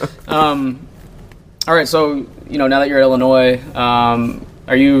Thanksgiving. All right, so now that you're at Illinois,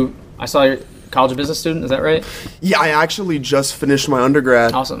 I saw you're a college of business student, is that right? Yeah, I actually just finished my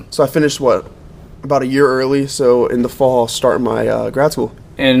undergrad. Awesome. So I finished, about a year early, so in the fall I'll start my grad school.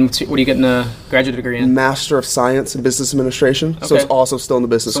 And what are you getting a graduate degree in? Master of Science in Business Administration, okay. So it's also still in the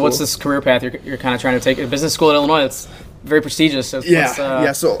business school. So what's this career path you're kind of trying to take? A business school at Illinois, it's very prestigious. So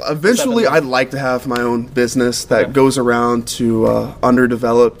so eventually I'd like to have my own business that goes around to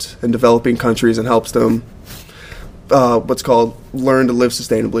underdeveloped and developing countries and helps them what's called learn to live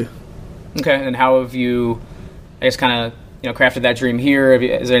sustainably. Okay, and how have you, kind of, crafted that dream here?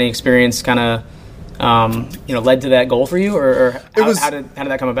 Is there any experience kind of, led to that goal for you, or how did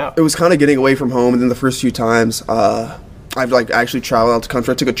that come about? It was kind of getting away from home, and then the first few times, I've actually traveled out the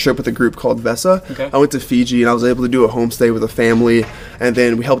country. I took a trip with a group called Vesa. Okay. I went to Fiji, and I was able to do a homestay with a family, and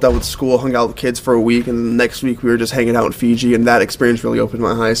then we helped out with school, hung out with kids for a week, and then the next week we were just hanging out in Fiji, and that experience really opened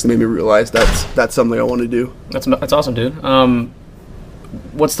my eyes and made me realize that's something I want to do. That's awesome, dude.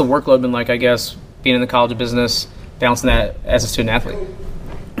 What's the workload been like, being in the College of Business, balancing that as a student athlete?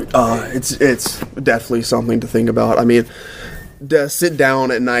 It's definitely something to think about. I mean, to sit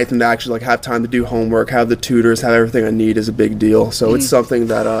down at night and to actually have time to do homework, have the tutors, have everything I need is a big deal. So it's something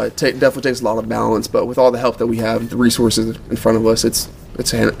that definitely takes a lot of balance. But with all the help that we have, the resources in front of us, it's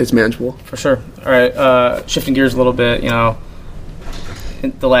manageable. For sure. All right, shifting gears a little bit.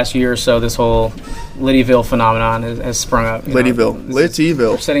 In the last year or so, this whole Liddyville phenomenon has sprung up. Liddyville.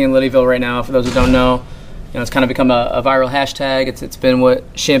 We're sitting in Liddyville right now. For those who don't know, it's kind of become a viral hashtag. It's been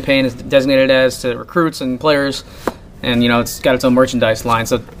what Champaign is designated as to recruits and players, and it's got its own merchandise line.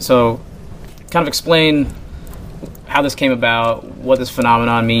 So kind of explain how this came about, what this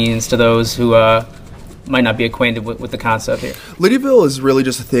phenomenon means to those who might not be acquainted with the concept here. Liddyville is really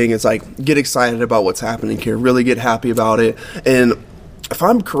just a thing. It's get excited about what's happening here, really get happy about it, and if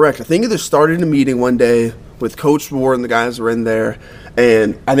I'm correct, I think it started in a meeting one day with Coach Ward and the guys were in there,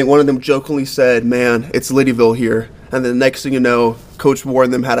 and I think one of them jokingly said, man, it's Liddyville here. And then the next thing you know, Coach Ward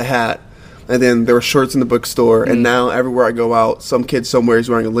and them had a hat, and then there were shirts in the bookstore, and now everywhere I go out, some kid somewhere is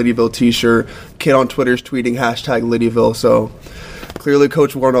wearing a Liddyville t-shirt, kid on Twitter is tweeting hashtag Liddyville, so clearly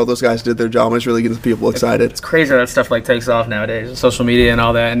Coach Ward and all those guys did their job, and it's really getting people excited. It's crazy how that stuff takes off nowadays, social media and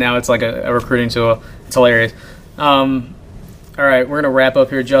all that, and now it's like a recruiting tool. It's hilarious. All right, we're going to wrap up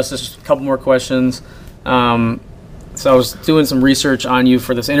here, Justice. A couple more questions. So I was doing some research on you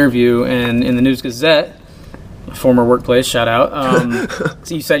for this interview, and in the News Gazette, a former workplace, shout out,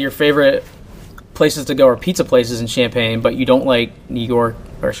 so you said your favorite places to go are pizza places in Champaign, but you don't like New York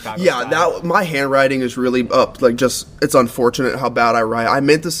or Chicago Yeah, style. my handwriting is really up. Like, just it's unfortunate how bad I write. I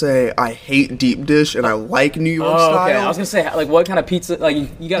meant to say I hate deep dish and I like New York style. Okay. I was gonna say, like, what kind of pizza? Like,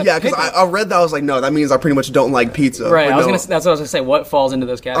 you gotta. Yeah, because I read that, I was like, no, that means I pretty much don't like pizza. Right. But That's what I was gonna say. What falls into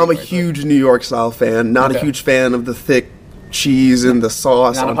those categories? I'm a huge New York style fan. Not a huge fan of the thick cheese and the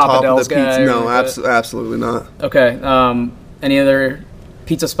sauce Not on a Papa top Del's of the pizza. guy No, or the- absolutely not. Okay. Any other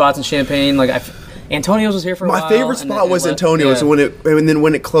pizza spots in Champaign? Like, Antonio's was here for a while. My favorite spot was what? Antonio's, Yeah. and then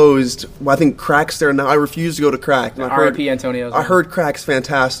when it closed, I think Crack's there now. I refuse to go to Crack. And I heard R.I.P. Antonio's. I heard Crack's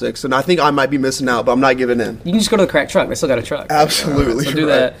fantastic, so I think I might be missing out, but I'm not giving in. You can just go to the Crack truck. They still got a truck. Absolutely, So do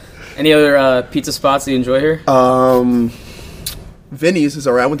right. that. Any other pizza spots that you enjoy here? Vinny's is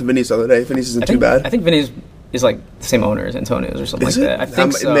alright. I went to Vinny's the other day. Vinny's isn't too bad. I think Vinny's is like the same owner as Antonio's or something Is like it? that. I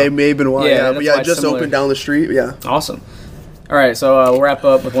think so. It may have been a while. Yeah, Yeah, but that's yeah, why it it's just similar. opened down the street. Yeah. Awesome. All right, so we'll wrap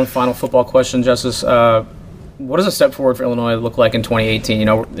up with one final football question, Justice. What does a step forward for Illinois look like in 2018? You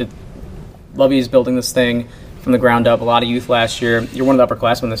know, Lovey's building this thing from the ground up. A lot of youth last year. You're one of the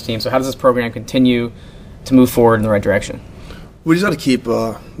upperclassmen on this team. So how does this program continue to move forward in the right direction? We just got to keep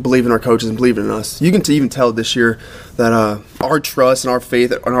believing in our coaches and believing in us. You can even tell this year that our trust and our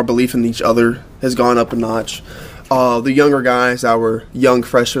faith and our belief in each other has gone up a notch. The younger guys that were young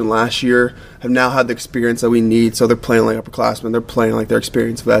freshmen last year have now had the experience that we need, so they're playing like upperclassmen. They're playing like their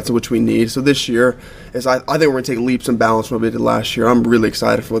experience vets, which we need. So this year, I think we're going to take leaps and bounds from what we did last year. I'm really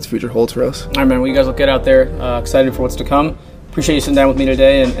excited for what the future holds for us. All right, man. Well, you guys look good out there. Excited for what's to come. Appreciate you sitting down with me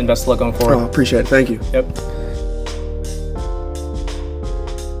today, and best of luck going forward. Appreciate it. Thank you. Yep.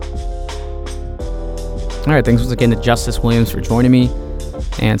 All right, thanks once again to Justice Williams for joining me.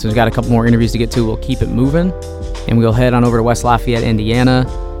 And so we've got a couple more interviews to get to. We'll keep it moving. And we'll head on over to West Lafayette, Indiana,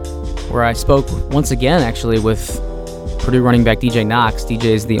 where I spoke once again, actually, with Purdue running back DJ Knox. DJ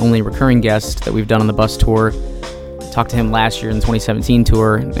is the only recurring guest that we've done on the bus tour. Talked to him last year in the 2017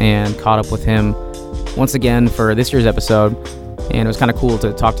 tour and caught up with him once again for this year's episode. And it was kind of cool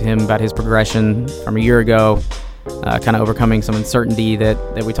to talk to him about his progression from a year ago, kind of overcoming some uncertainty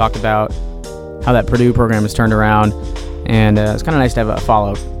that we talked about, how that Purdue program has turned around. And it's kind of nice to have a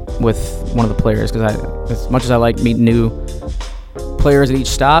follow-up with one of the players, because as much as I like meeting new players at each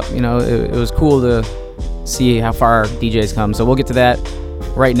stop, you know, it was cool to see how far DJ's come. So we'll get to that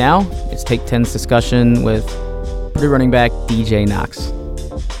right now. It's Take 10's discussion with Purdue running back DJ Knox.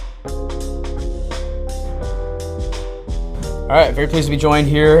 All right, very pleased to be joined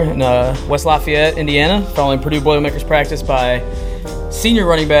here in West Lafayette, Indiana, following Purdue Boilermakers practice by senior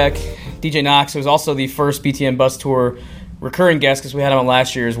running back DJ Knox, who was also the first BTN bus tour recurring guest because we had him on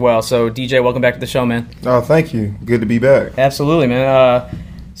last year as well. So, DJ, welcome back to the show, man. Oh, thank you. Good to be back. Absolutely, man.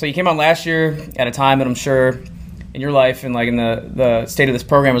 So you came on last year at a time that I'm sure in your life and like in the state of this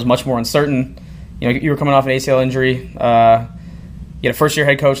program was much more uncertain. You know, you were coming off an ACL injury. You had a first-year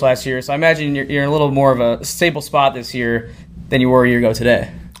head coach last year, so I imagine you're in a little more of a stable spot this year than you were a year ago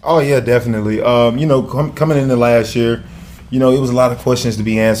today. Oh, yeah, definitely. You know, coming into last year, you know, it was a lot of questions to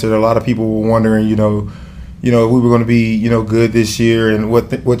be answered. A lot of people were wondering, you know, if we were going to be, you know, good this year and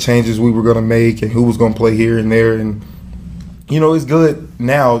what changes we were going to make and who was going to play here and there. And, you know, it's good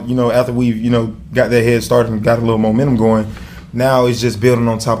now, you know, after we've, you know, got that head started and got a little momentum going. Now it's just building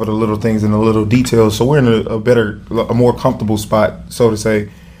on top of the little things and the little details. So we're in a more comfortable spot, so to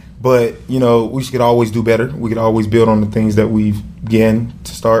say. But, you know, we could always do better. We could always build on the things that we've began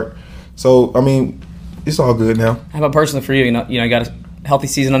to start. So, I mean, it's all good now. How about personally for you? You know, you got a healthy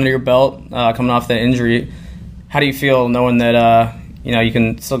season under your belt, coming off that injury. How do you feel knowing that you know you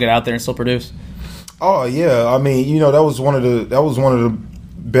can still get out there and still produce? Oh yeah, I mean, you know, that was one of the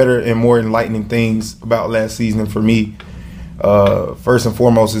better and more enlightening things about last season for me. First and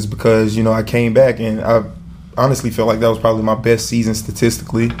foremost is because, you know, I came back and I honestly felt like that was probably my best season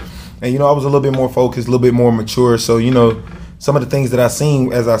statistically. And, you know, I was a little bit more focused, a little bit more mature. So, you know, some of the things that I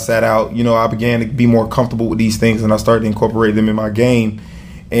seen as I sat out, you know, I began to be more comfortable with these things and I started to incorporate them in my game.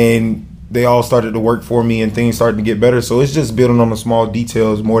 And they all started to work for me and things started to get better. So it's just building on the small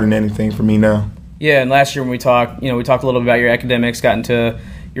details more than anything for me now. Yeah, and last year when we talked, you know, we talked a little bit about your academics, got into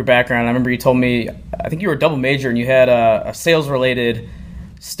your background. I remember you told me, I think you were a double major and you had a sales-related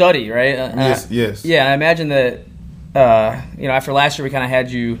study, right? Yes. Yeah, I imagine that, you know, after last year we kind of had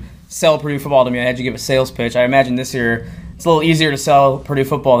you sell Purdue football to me. I had you give a sales pitch. I imagine this year it's a little easier to sell Purdue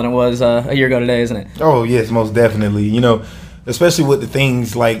football than it was a year ago today, isn't it? Oh, yes, most definitely. You know, especially with the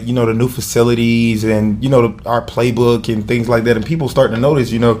things like, you know, the new facilities and, you know, our playbook and things like that. And people starting to notice,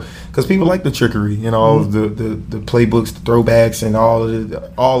 you know, because people like the trickery, you know, all of the playbooks, the throwbacks, and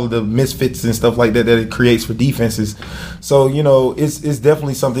all of the misfits and stuff like that it creates for defenses. So, you know, it's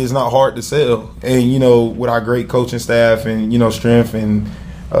definitely something that's not hard to sell. And, you know, with our great coaching staff and, you know, strength and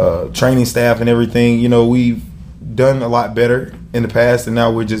training staff and everything. You know, we've done a lot better in the past, and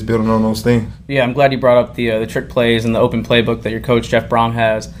now we're just building on those things. Yeah, I'm glad you brought up the trick plays and the open playbook that your coach Jeff Brom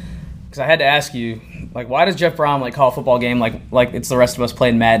has, because I had to ask you, like, why does Jeff Brom call a football game like it's the rest of us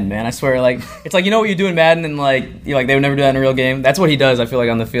playing Madden, man? I swear, it's like, you know what you do in Madden, and they would never do that in a real game. That's what he does. I feel like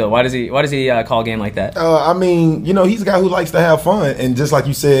on the field. Why does he call a game like that? I mean, you know, he's a guy who likes to have fun, and just like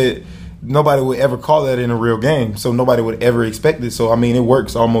you said, nobody would ever call that in a real game, so nobody would ever expect it. So I mean, it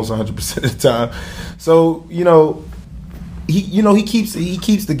works almost 100% of the time. So he keeps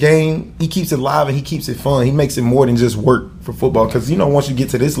the game, he keeps it live, and he keeps it fun. He makes it more than just work for football, because once you get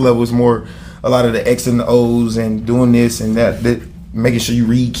to this level, it's more a lot of the X and the O's and doing this and that making sure you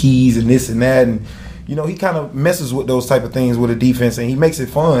read keys and this and that, and he kind of messes with those type of things with a defense, and he makes it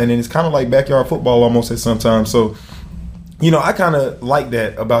fun, and it's kind of like backyard football almost at sometimes. So I kind of like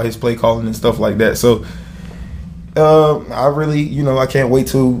that about his play calling and stuff like that. So I really, I can't wait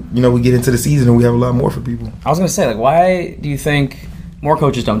till, we get into the season and we have a lot more for people. I was going to say, why do you think more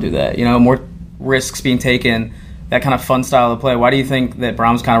coaches don't do that? More risks being taken, that kind of fun style of play. Why do you think that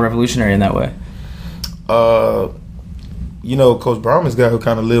Brom's kind of revolutionary in that way? Coach Brom is a guy who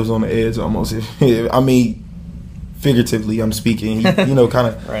kind of lives on the edge almost. I mean, figuratively, I'm speaking. He, kind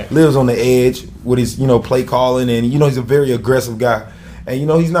of right. lives on the edge with his, play calling, and, he's a very aggressive guy. And,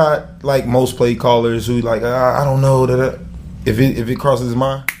 he's not like most play callers who I don't know. If it crosses his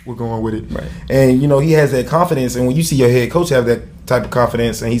mind, we're going with it. Right. And, he has that confidence. And when you see your head coach have that type of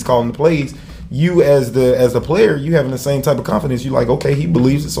confidence and he's calling the plays, you as the player, you having the same type of confidence. You're like, okay, he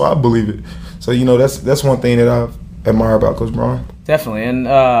believes it, so I believe it. So, that's one thing that I admire about Coach Braun. Definitely. And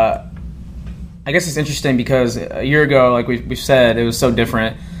I guess it's interesting because a year ago, like we've said, it was so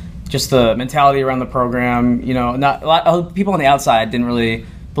different. Just the mentality around the program, not a lot of people on the outside didn't really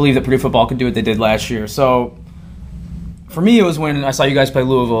believe that Purdue football could do what they did last year. So for me, it was when I saw you guys play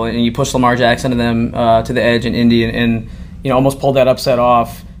Louisville and you pushed Lamar Jackson to them to the edge in Indy and almost pulled that upset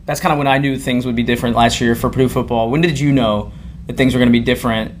off. That's kind of when I knew things would be different last year for Purdue football. When did you know that things were going to be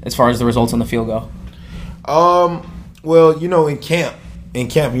different as far as the results on the field go? Well, in camp,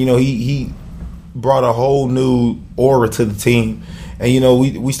 he brought a whole new aura to the team. And,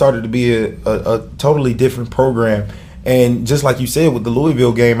 we started to be a totally different program. And just like you said with the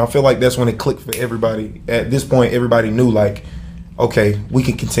Louisville game, I feel like that's when it clicked for everybody. At this point, everybody knew, okay, we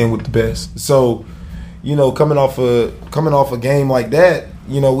can contend with the best. So, coming off a game like that,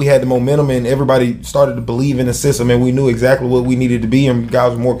 we had the momentum and everybody started to believe in the system, and we knew exactly what we needed to be, and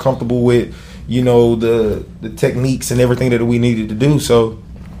guys were more comfortable with, the techniques and everything that we needed to do. So,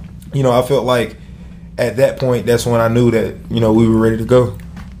 I felt like at that point, that's when I knew that, we were ready to go.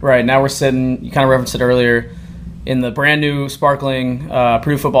 Right. Now we're sitting, you kind of referenced it earlier, in the brand new, sparkling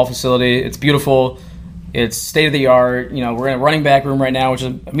Purdue football facility. It's beautiful. It's state-of-the-art. We're in a running back room right now, which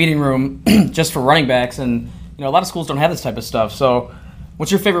is a meeting room just for running backs. And, a lot of schools don't have this type of stuff. So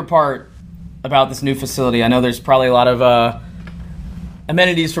what's your favorite part about this new facility? I know there's probably a lot of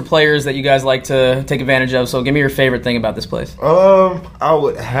amenities for players that you guys like to take advantage of. So give me your favorite thing about this place. I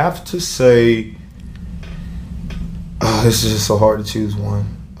would have to say... this is just so hard to choose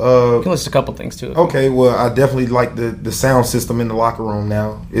one. You can list a couple things too. Okay, well, I definitely like the sound system in the locker room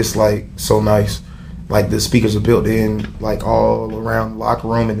now. It's so nice. The speakers are built in all around the locker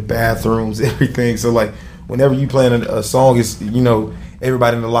room and the bathrooms, everything. So whenever you playing a song, it's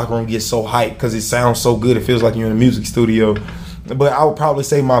everybody in the locker room gets so hyped because it sounds so good. It feels like you're in a music studio. But I would probably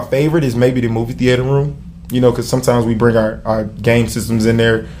say my favorite is maybe the movie theater room. Because sometimes we bring our game systems in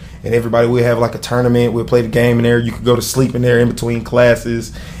there. And everybody will have a tournament. We'll play the game in there. You could go to sleep in there in between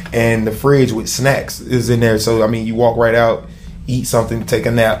classes. And the fridge with snacks is in there. So, you walk right out, eat something, take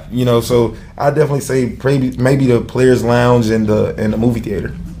a nap. So I definitely say maybe the players' lounge and the movie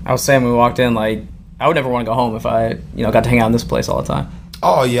theater. I was saying when we walked in, I would never want to go home if I, got to hang out in this place all the time.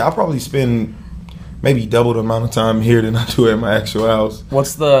 Oh, yeah. I probably spend maybe double the amount of time here than I do at my actual house.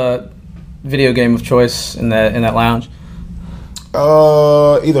 What's the video game of choice in that lounge?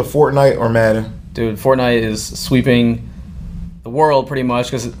 Either Fortnite or Madden. Dude, Fortnite is sweeping the world pretty much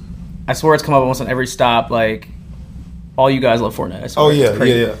because I swear it's come up almost on every stop. All you guys love Fortnite. I swear. Oh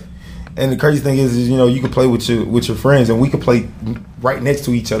yeah. And the crazy thing is you can play with your friends, and we can play right next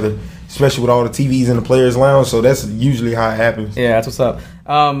to each other, especially with all the TVs in the players' lounge. So that's usually how it happens. Yeah, that's what's up.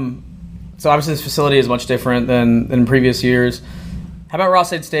 So obviously this facility is much different than in previous years. How about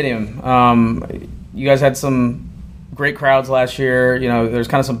Ross-Ade Stadium? You guys had some great crowds last year. There's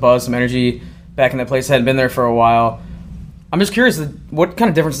kind of some buzz, some energy back in that place. Hadn't been there for a while. I'm just curious, what kind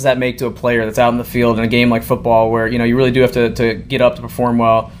of difference does that make to a player that's out in the field in a game like football where, you really do have to get up to perform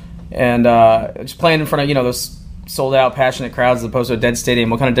well, and just playing in front of, those sold out, passionate crowds as opposed to a dead stadium?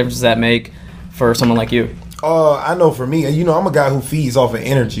 What kind of difference does that make for someone like you? I know for me, I'm a guy who feeds off of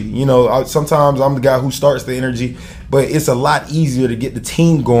energy. Sometimes I'm the guy who starts the energy, but it's a lot easier to get the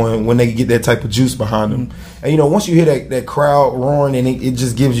team going when they get that type of juice behind them. And, once you hear that crowd roaring, and it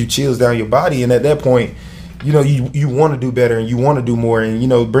just gives you chills down your body. And at that point, you want to do better and you want to do more.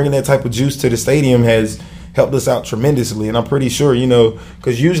 And, bringing that type of juice to the stadium has helped us out tremendously. And I'm pretty sure,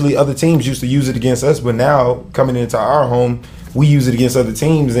 because usually other teams used to use it against us, but now coming into our home, we use it against other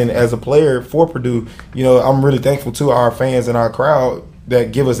teams. And as a player for Purdue, I'm really thankful to our fans and our crowd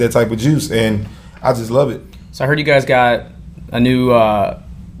that give us that type of juice, and I just love it. So I heard you guys got a new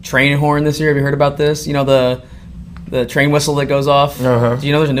train horn this year. Have you heard about this? The train whistle that goes off? Uh-huh. Do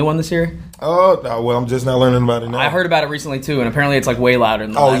you know there's a new one this year? Oh, well, I'm just not learning about it now. I heard about it recently, too, and apparently it's, way louder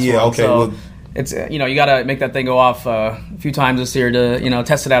than the last one. Okay. So well, it's, you got to make that thing go off a few times this year to,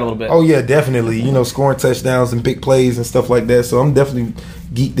 test it out a little bit. Oh, yeah, definitely. Scoring touchdowns and big plays and stuff like that. So I'm definitely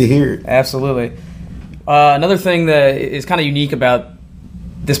geeked to hear it. Absolutely. Another thing that is kind of unique about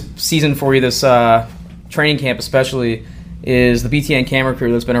this season for you, this training camp especially, is the BTN camera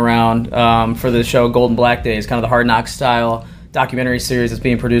crew that's been around for the show Gold and Black Days, kind of the Hard Knocks style documentary series that's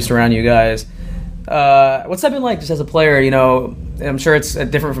being produced around you guys. What's that been like just as a player? I'm sure it's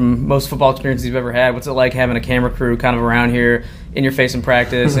different from most football experiences you've ever had. What's it like having a camera crew kind of around here in your face in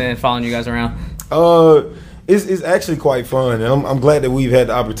practice and following you guys around? It's actually quite fun, and I'm glad that we've had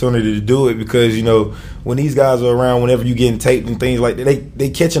the opportunity to do it because, when these guys are around, whenever you're getting taped and things like that, they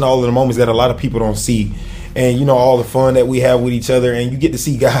catching all of the moments that a lot of people don't see. And, all the fun that we have with each other, and you get to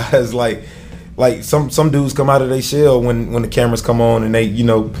see guys like some dudes come out of their shell when the cameras come on, and they,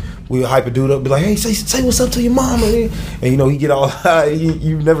 we'll hype a dude up, be like, hey, say what's up to your mama. And, he get all high.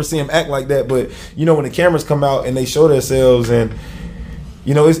 You never see him act like that. But, when the cameras come out and they show themselves, and,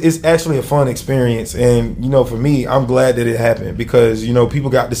 it's actually a fun experience. And, for me, I'm glad that it happened because, people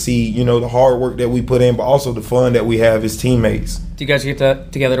got to see, the hard work that we put in, but also the fun that we have as teammates. Do you guys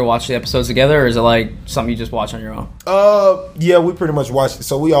get together to watch the episodes together, or is it something you just watch on your own? Yeah, we pretty much watched it.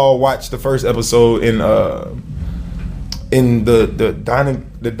 So we all watched the first episode in the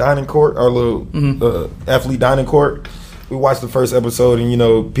dining court, our little athlete dining court. We watched the first episode,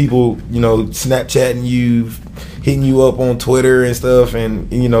 and people Snapchatting you, hitting you up on Twitter and stuff,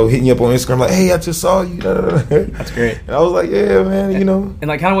 and hitting you up on Instagram like, hey, I just saw you. That's great. And I was like, yeah, man, And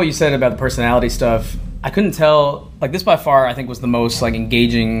kind of what you said about the personality stuff, I couldn't tell. This by far, I think, was the most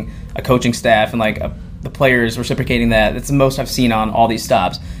engaging a coaching staff and the players reciprocating that. It's the most I've seen on all these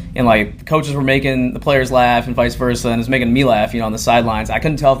stops. And the coaches were making the players laugh and vice versa, and it's making me laugh, on the sidelines. I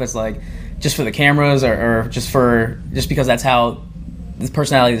couldn't tell if it's just for the cameras or just because that's how the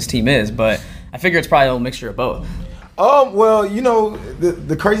personality of this team is. But I figure it's probably a little mixture of both. Well,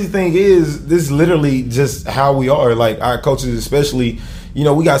 the crazy thing is this is literally just how we are. Our coaches especially,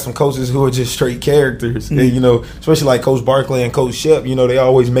 we got some coaches who are just straight characters. Mm-hmm. And, especially Coach Barkley and Coach Shep, they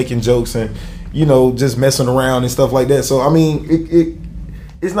always making jokes and, just messing around and stuff like that. So, I mean,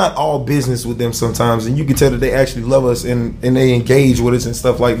 it's not all business with them sometimes. And you can tell that they actually love us and they engage with us and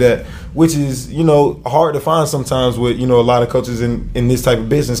stuff like that, which is, hard to find sometimes with, a lot of coaches in this type of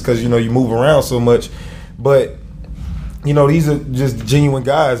business because, you move around so much. But, these are just genuine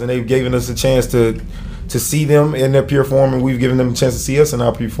guys, and they've given us a chance to see them in their pure form, and we've given them a chance to see us in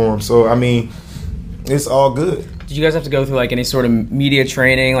our pure form. So, I mean, it's all good. Did you guys have to go through any sort of media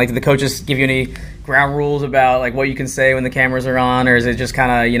training? Did the coaches give you any ground rules about what you can say when the cameras are on, or is it just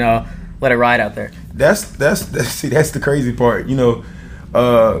kind of let it ride out there? That's the crazy part.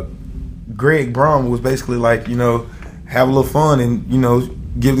 Greg Brom was basically have a little fun and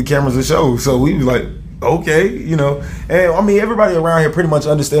give the cameras a show. So we was like, okay, and I mean everybody around here pretty much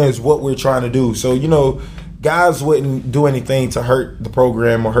understands what we're trying to do. So guys wouldn't do anything to hurt the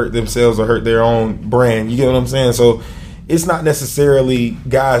program or hurt themselves or hurt their own brand. You get what I'm saying? So it's not necessarily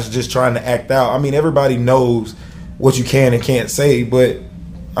guys just trying to act out. I mean, everybody knows what you can and can't say, but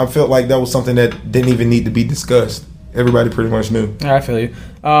I felt like that was something that didn't even need to be discussed. Everybody pretty much knew. I feel you.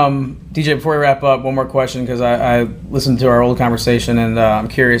 DJ, before we wrap up, one more question, because I listened to our old conversation, and I'm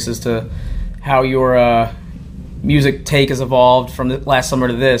curious as to how your music take has evolved from last summer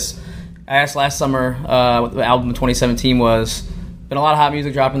to this. I asked last summer what the album of 2017 was. Been a lot of hot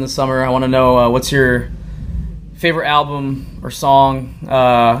music dropping this summer. I want to know what's your favorite album or song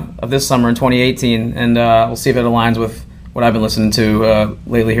of this summer in 2018, and we'll see if it aligns with what I've been listening to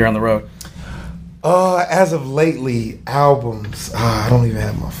lately here on the road. As of lately, albums. I don't even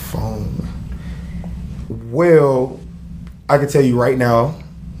have my phone. Well, I can tell you right now,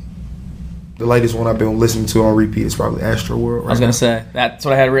 the latest one I've been listening to on repeat is probably Astro World. Right, I was going to say, that's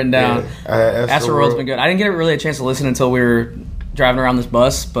what I had written down. Yeah, Astro World's been good. I didn't get really a chance to listen until we were driving around this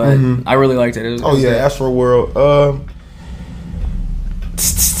bus, but I really liked it. It was good. Astro World.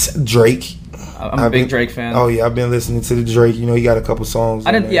 Drake. I'm a big Drake fan. Oh yeah, I've been listening to the Drake. You know, he got a couple songs.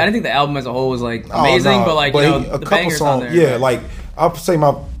 I didn't think the album as a whole was like amazing, but like the bangers songs, on there. Yeah, like I'll say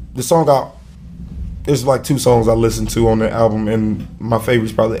the song there's like 2 songs I listened to on the album, and my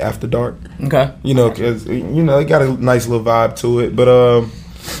favorite's probably After Dark. Okay. You know, because it got a nice little vibe to it, but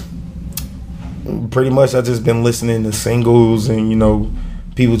pretty much I just been listening to singles and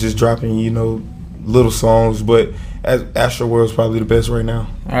people just dropping little songs, but Astro World's probably the best right now.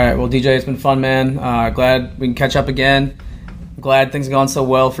 All right, well, DJ, it's been fun, man. Glad we can catch up again. Glad things have gone so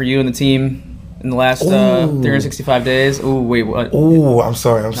well for you and the team in the last 365 days. Ooh, wait, what? Ooh, I'm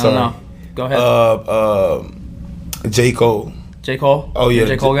sorry. No. Go ahead. J. Cole. J. Cole? Oh, yeah.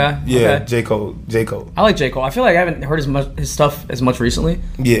 J. Cole guy? Yeah, okay. J. Cole. I like J. Cole. I feel like I haven't heard his stuff as much recently.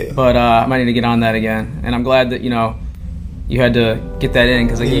 Yeah. But I might need to get on that again. And I'm glad that, you had to get that in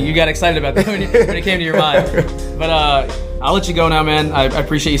because you got excited about that when it came to your mind. But I'll let you go now, man. I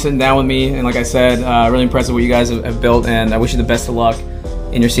appreciate you sitting down with me. And like I said, really impressive what you guys have built. And I wish you the best of luck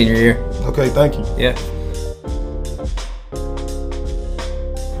in your senior year. Okay, thank you. Yeah.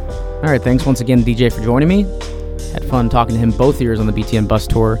 All right, thanks once again, DJ, for joining me. Had fun talking to him both years on the BTN bus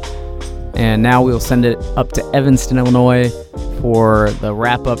tour. And now we'll send it up to Evanston, Illinois for the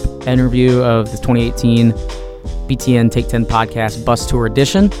wrap-up interview of the 2018 BTN Take 10 podcast bus tour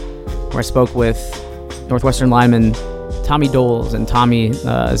edition, where I spoke with Northwestern lineman Tommy Doles. And Tommy,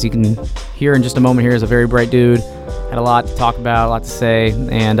 as you can hear in just a moment here, is a very bright dude. Had a lot to talk about, a lot to say,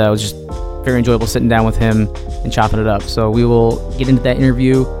 and it was just very enjoyable sitting down with him and chopping it up. So we will get into that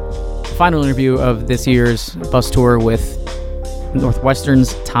interview, final interview of this year's bus tour with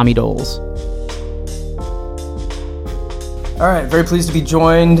Northwestern's Tommy Doles. All right, very pleased to be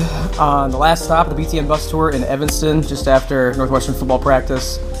joined on the last stop of the BTN bus tour in Evanston, just after Northwestern football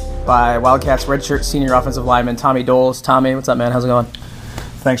practice, by Wildcats redshirt senior offensive lineman Tommy Doles. Tommy, what's up, man? How's it going?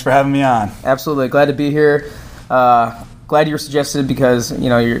 Thanks for having me on. Absolutely, glad to be here. Glad you were suggested because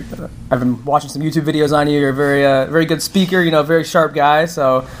I've been watching some YouTube videos on you. You're a very good speaker. Very sharp guy.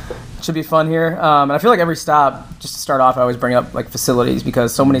 So it should be fun here. And I feel like every stop, just to start off, I always bring up like facilities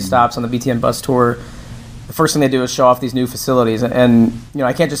because so many stops on the BTN bus tour. The first thing they do is show off these new facilities, and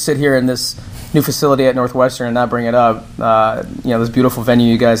I can't just sit here in this new facility at Northwestern and not bring it up. This beautiful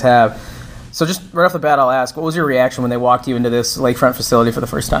venue you guys have. So just right off the bat, I'll ask, what was your reaction when they walked you into this lakefront facility for the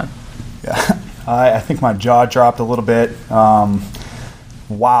first time? Yeah, I think my jaw dropped a little bit.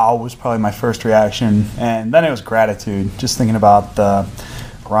 Wow was probably my first reaction, and then it was gratitude. Just thinking about the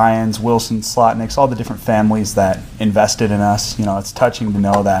Ryans, Wilsons, Slotnicks, all the different families that invested in us. It's touching to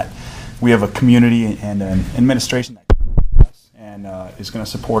know that we have a community and an administration that and is going to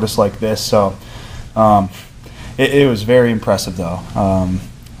support us like this. So it was very impressive, though.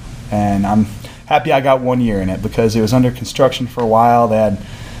 And I'm happy I got 1 year in it because it was under construction for a while. They had,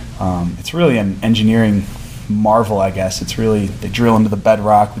 it's really an engineering marvel, I guess. They drill into the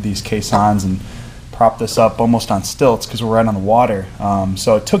bedrock with these caissons and prop this up almost on stilts because we're right on the water.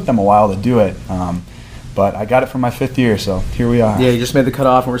 So it took them a while to do it. But I got it for my 5th year, so here we are. Yeah, you just made the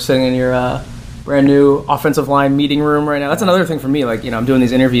cutoff, and we're sitting in your brand new offensive line meeting room right now. That's another thing for me. Like, I'm doing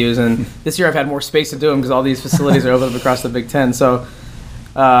these interviews, and this year I've had more space to do them because all these facilities are open up across the Big Ten. So,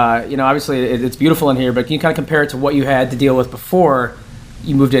 obviously it's beautiful in here, but can you kind of compare it to what you had to deal with before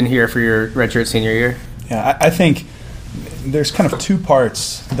you moved in here for your redshirt senior year? Yeah, I think there's kind of 2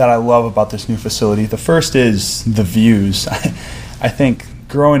 parts that I love about this new facility. The first is the views. I think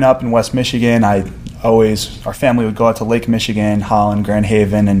growing up in West Michigan, our family would go out to Lake Michigan, Holland, Grand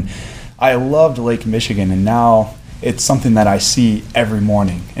Haven, and I loved Lake Michigan, and now it's something that I see every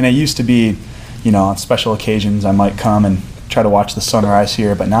morning. And it used to be, on special occasions I might come and try to watch the sunrise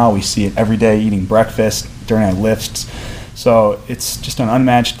here, but now we see it every day eating breakfast during our lifts. So it's just an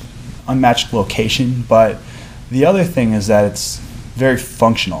unmatched location. But the other thing is that it's very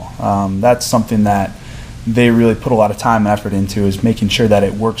functional. That's something that they really put a lot of time and effort into, is making sure that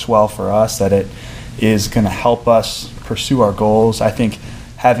it works well for us, that it is going to help us pursue our goals. I think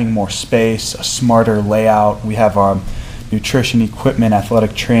having more space, a smarter layout, we have our nutrition equipment,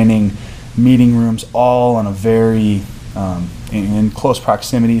 athletic training, meeting rooms, all on a very in close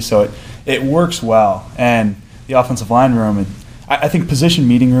proximity, so it works well. And the offensive line room, I think position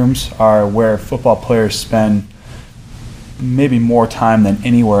meeting rooms are where football players spend maybe more time than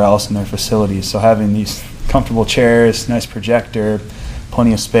anywhere else in their facilities. So having these comfortable chairs, nice projector,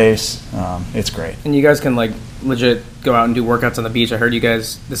 plenty of space. It's great. And you guys can like legit go out and do workouts on the beach. I heard you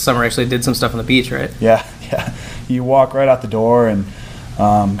guys this summer actually did some stuff on the beach, right? Yeah. You walk right out the door, and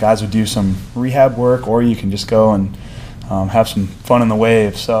guys would do some rehab work, or you can just go and have some fun in the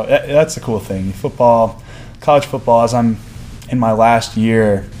waves. So that's the cool thing. College football, as I'm in my last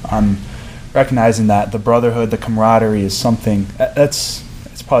year, I'm recognizing that the brotherhood, the camaraderie is something it's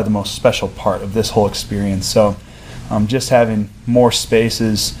probably the most special part of this whole experience. So just having more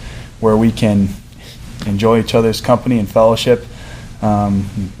spaces where we can enjoy each other's company and fellowship.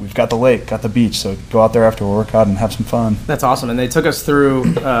 We've got the lake, got the beach, so go out there after workout and have some fun. That's awesome. And they took us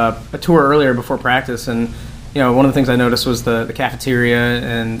through a tour earlier before practice, and one of the things I noticed was the cafeteria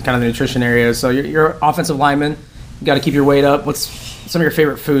and kind of the nutrition areas. So you're offensive lineman, you got to keep your weight up. What's some of your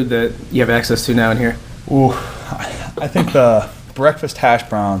favorite food that you have access to now in here? Ooh, I think the breakfast hash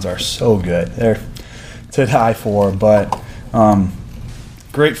browns are so good. They're to die for, but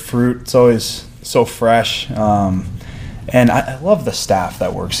great fruit. It's always so fresh. And I love the staff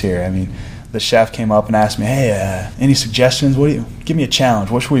that works here. I mean, the chef came up and asked me, hey, any suggestions? Give me a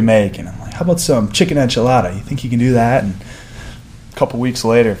challenge. What should we make? And I'm like, how about some chicken enchilada? You think you can do that? And a couple weeks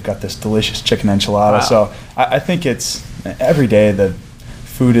later, I've got this delicious chicken enchilada. Wow. So I think it's every day the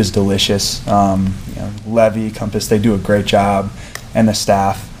food is delicious. Levy, Compass, they do a great job. And the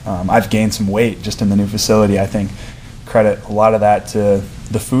staff. I've gained some weight just in the new facility. I think credit a lot of that to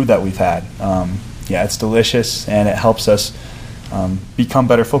the food that we've had. It's delicious, and it helps us become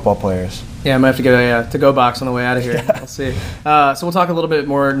better football players. Yeah, I might have to get a to-go box on the way out of here. Yeah. We'll see. So we'll talk a little bit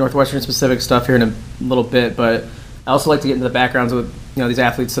more Northwestern-specific stuff here in a little bit, but I also like to get into the backgrounds with these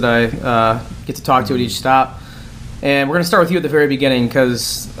athletes that I get to talk to at each stop. And we're going to start with you at the very beginning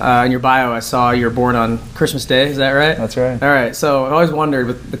because in your bio I saw you were born on Christmas Day. Is that right? That's right. All right. So I've always wondered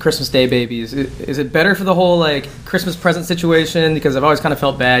with the Christmas Day babies, is it better for the whole Christmas present situation? Because I've always kind of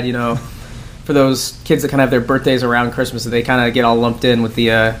felt bad, for those kids that kind of have their birthdays around Christmas, that they kind of get all lumped in with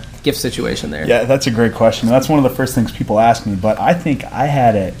the gift situation there. Yeah, that's a great question. That's one of the first things people ask me. But I think I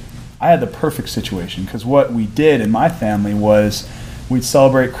had the perfect situation because what we did in my family was we'd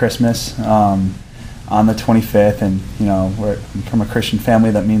celebrate Christmas on the 25th, and we're from a Christian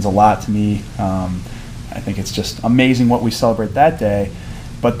family. That means a lot to me. I think it's just amazing what we celebrate that day.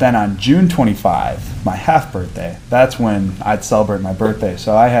 But then on June 25, my half birthday, that's when I'd celebrate my birthday.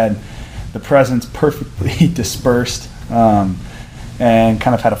 So I had the presents perfectly dispersed and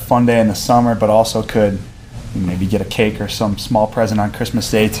kind of had a fun day in the summer, but also could maybe get a cake or some small present on Christmas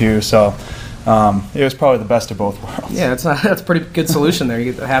Day too. So it was probably the best of both worlds. Yeah, that's a pretty good solution there.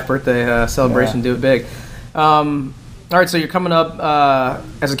 You get the half birthday celebration, do it big. All right, so you're coming up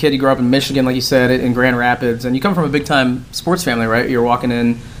as a kid. You grew up in Michigan, like you said, in Grand Rapids, and you come from a big-time sports family, right? You're walking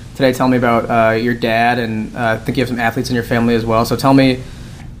in today telling me about your dad, and I think you have some athletes in your family as well. So tell me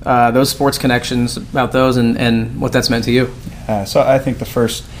those sports connections, about those, and what that's meant to you. So I think the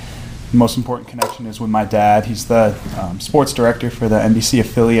first most important connection is with my dad. He's the sports director for the NBC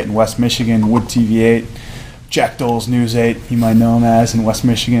affiliate in West Michigan, Wood TV8, Jack Doles News 8, you might know him as, in West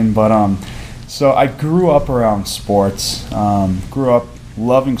Michigan. But so I grew up around sports, grew up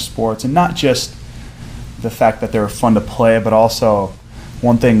loving sports, and not just the fact that they were fun to play, but also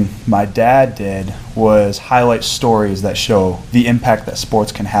one thing my dad did was highlight stories that show the impact that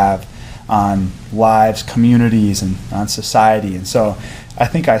sports can have on lives, communities, and on society. And so I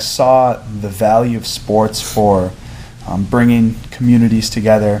think I saw the value of sports for bringing communities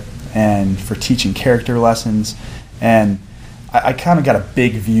together and for teaching character lessons. And I kind of got a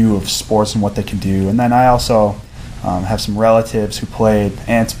big view of sports and what they can do. And then I also have some relatives who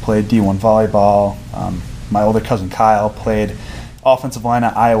aunts played D1 volleyball. My older cousin Kyle played offensive line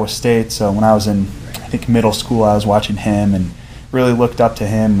at Iowa State. So when I was in, I think, middle school, I was watching him and really looked up to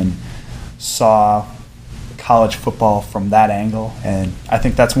him and saw college football from that angle. And I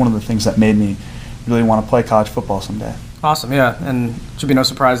think that's one of the things that made me really want to play college football someday. Awesome, yeah. And it should be no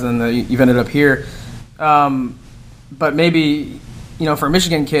surprise then that you've ended up here. But maybe, for a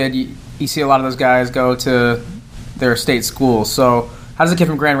Michigan kid, you see a lot of those guys go to their state schools. So how does a kid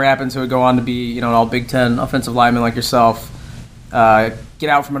from Grand Rapids who would go on to be, an all Big Ten offensive lineman like yourself, get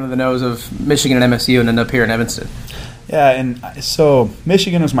out from under the nose of Michigan and MSU and end up here in Evanston? Yeah, and so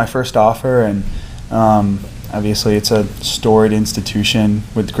Michigan was my first offer, and obviously it's a storied institution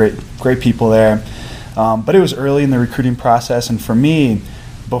with great people there. But it was early in the recruiting process, and for me,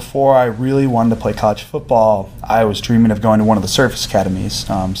 before I really wanted to play college football, I was dreaming of going to one of the service academies.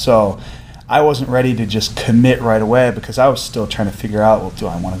 So I wasn't ready to just commit right away because I was still trying to figure out, well, do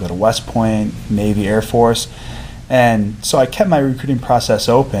I want to go to West Point, Navy, Air Force? And so I kept my recruiting process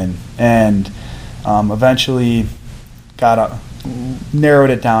open and eventually got narrowed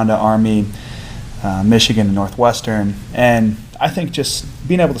it down to Army, Michigan, and Northwestern. And I think just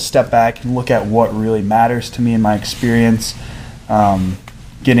being able to step back and look at what really matters to me in my experience,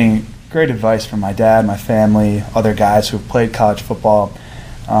 getting great advice from my dad, my family, other guys who have played college football,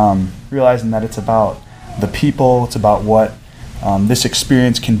 realizing that it's about the people, it's about what this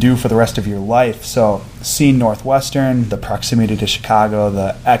experience can do for the rest of your life. So seeing Northwestern, the proximity to Chicago,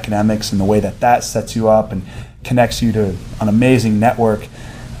 the academics, and the way that sets you up and connects you to an amazing network.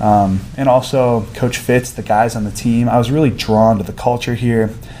 And also Coach Fitz, the guys on the team. I was really drawn to the culture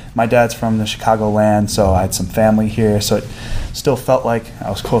here. My dad's from the Chicagoland, so I had some family here, so it still felt like I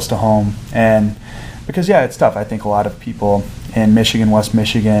was close to home. And because, it's tough. I think a lot of people in Michigan, West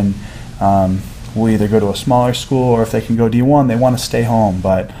Michigan, will either go to a smaller school, or if they can go D1, they want to stay home.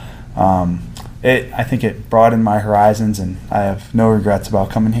 But I think it broadened my horizons, and I have no regrets about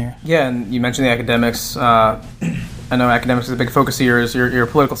coming here. Yeah, and you mentioned the academics. I know academics is a big focus of yours. You're a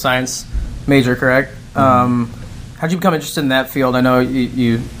political science major, correct? Mm-hmm. How'd you become interested in that field? I know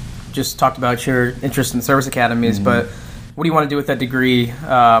you just talked about your interest in service academies, mm-hmm. but what do you want to do with that degree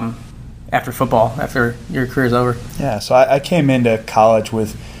after football, after your career's over? Yeah, so I came into college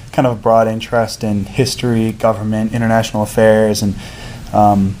with kind of a broad interest in history, government, international affairs, and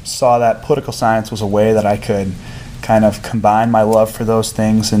saw that political science was a way that I could kind of combine my love for those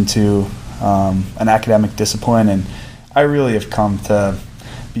things into an academic discipline. And I really have come to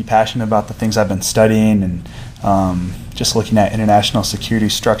be passionate about the things I've been studying, and just looking at international security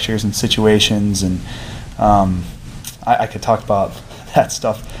structures and situations. And I could talk about that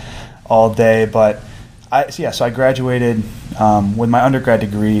stuff all day, but so I graduated with my undergrad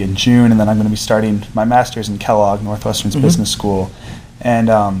degree in June, and then I'm going to be starting my master's in Kellogg, Northwestern's mm-hmm. business school. And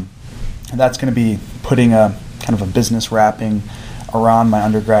that's going to be putting a kind of a business wrapping around my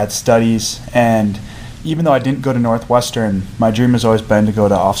undergrad studies. And even though I didn't go to Northwestern, my dream has always been to go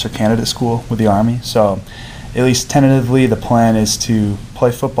to officer candidate school with the Army. So at least tentatively, the plan is to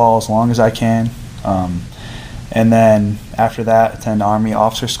play football as long as I can. And then after that, attend Army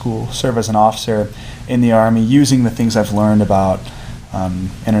officer school, serve as an officer in the Army, using the things I've learned about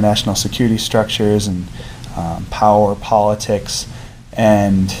international security structures and power, politics,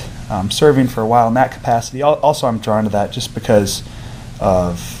 and serving for a while in that capacity. Also, I'm drawn to that just because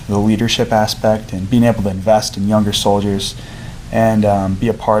of the leadership aspect and being able to invest in younger soldiers and be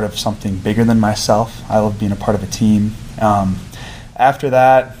a part of something bigger than myself. I love being a part of a team. After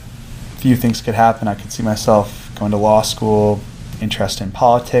that, a few things could happen. I could see myself going to law school, interest in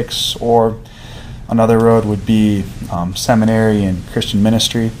politics, or another road would be seminary and Christian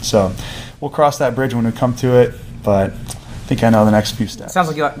ministry. So we'll cross that bridge when we come to it, but I think I know the next few steps. Sounds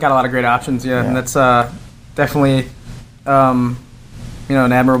like you got a lot of great options, yeah. And that's definitely an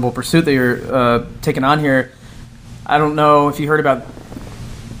admirable pursuit that you're taking on here. I don't know if you heard about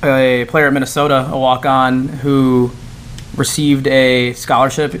a player at Minnesota, a walk-on, who received a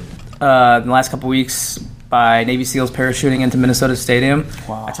scholarship in the last couple weeks by Navy SEALs parachuting into Minnesota Stadium.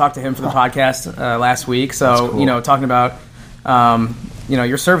 Wow. I talked to him for the podcast last week. So, cool. Talking about,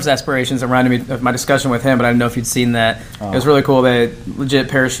 your service aspirations reminded me of my discussion with him, but I didn't know if you'd seen that. Oh. It was really cool. They legit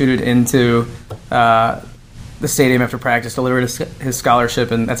parachuted into the stadium after practice, delivered his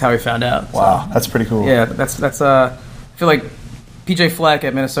scholarship, and that's how he found out. Wow, so, that's pretty cool. Yeah, that's I feel like PJ Fleck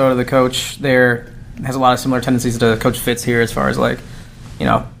at Minnesota, the coach there, has a lot of similar tendencies to Coach Fitz here as far as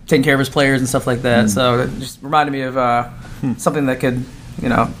taking care of his players and stuff like that. So it just reminded me of something that could,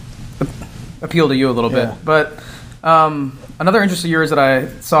 appeal to you a little bit. But another interest of yours that I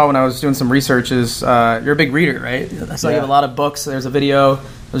saw when I was doing some research is you're a big reader, right? I saw you have a lot of books. There's a video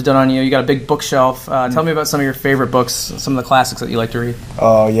that was done on you. You got a big bookshelf. Tell me about some of your favorite books, some of the classics that you like to read.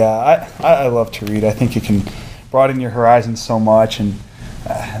 Oh, yeah. I love to read. I think it can broaden your horizons so much, and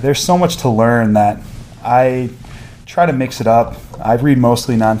there's so much to learn that I try to mix it up. I read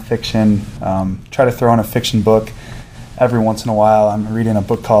mostly nonfiction, try to throw in a fiction book every once in a while. I'm reading a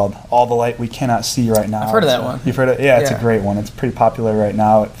book called All the Light We Cannot See right now. I've heard of that one. You've heard it? Yeah, it's a great one. It's pretty popular right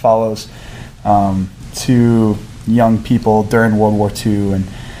now. It follows two young people during World War II.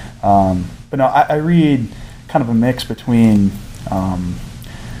 But no, I read kind of a mix between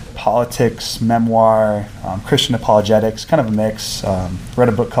politics, memoir, Christian apologetics, kind of a mix. Read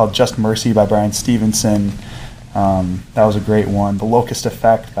a book called Just Mercy by Brian Stevenson. That was a great one. The Locust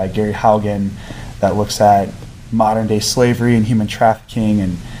Effect by Gary Haugen, that looks at modern-day slavery and human trafficking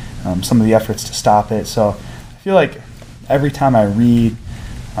and some of the efforts to stop it. So I feel like every time I read,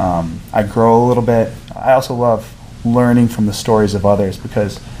 I grow a little bit. I also love learning from the stories of others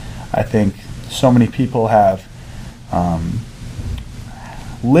because I think so many people have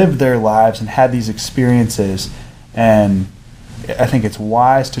lived their lives and had these experiences, and I think it's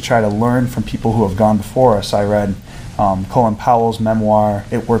wise to try to learn from people who have gone before us. I read Colin Powell's memoir,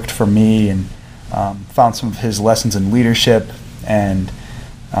 It Worked for Me, and found some of his lessons in leadership. And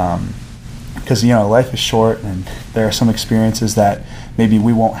because, life is short, and there are some experiences that maybe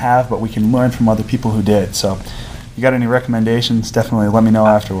we won't have, but we can learn from other people who did. So you got any recommendations, definitely let me know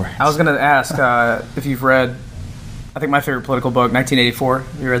afterwards. I was going to ask if you've read, I think my favorite political book, 1984.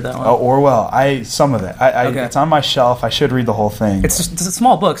 Have you read that one? Oh, Orwell. Some of it. Okay. It's on my shelf. I should read the whole thing. It's a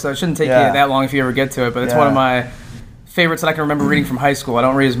small book, so it shouldn't take you that long if you ever get to it, but it's one of my favorites that I can remember reading from high school. I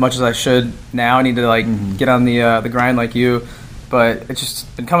don't read as much as I should now. I need to get on the grind like you, but it's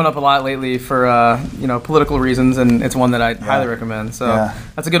just been coming up a lot lately for political reasons, and it's one that I highly recommend. So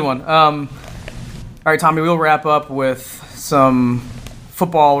that's a good one. All right, Tommy, we'll wrap up with some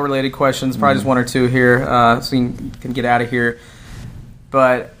football-related questions, probably just one or two here, so you can get out of here.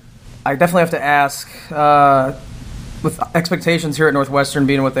 But I definitely have to ask, with expectations here at Northwestern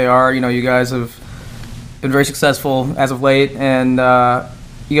being what they are, you guys have been very successful as of late, and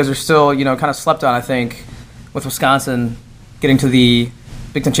you guys are still, kind of slept on, I think, with Wisconsin getting to the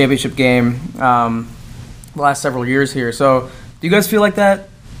Big Ten championship game the last several years here. So do you guys feel like that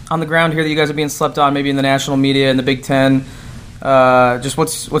on the ground here, that you guys are being slept on, maybe in the national media, in the Big Ten? Just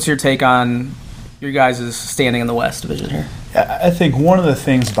what's your take on your guys' standing in the West Division here? I think one of the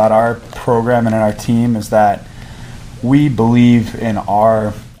things about our program and our team is that we believe in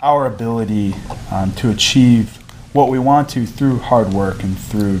our ability to achieve what we want to through hard work and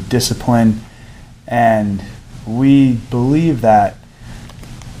through discipline, and we believe that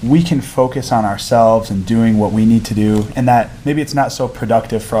we can focus on ourselves and doing what we need to do, and that maybe it's not so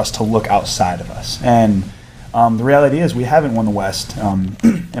productive for us to look outside of us. And the reality is we haven't won the West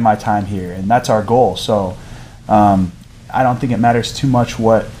in my time here, and that's our goal. So I don't think it matters too much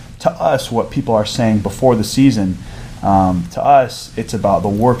what people are saying before the season. To us, it's about the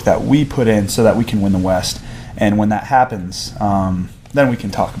work that we put in so that we can win the West. And when that happens, then we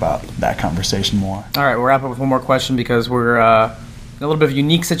can talk about that conversation more. All right, we'll wrap up with one more question because we're in a little bit of a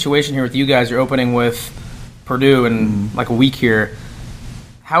unique situation here with you guys. You're opening with Purdue in like a week here.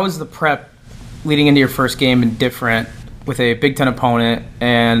 How is the prep leading into your first game been different with a Big Ten opponent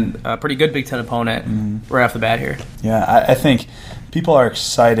and a pretty good Big Ten opponent right off the bat here? Yeah, I think people are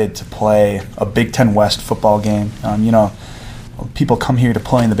excited to play a Big Ten West football game. People come here to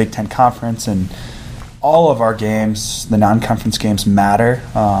play in the Big Ten Conference, and all of our games, the non-conference games, matter.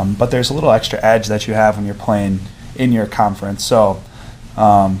 But there's a little extra edge that you have when you're playing in your conference. So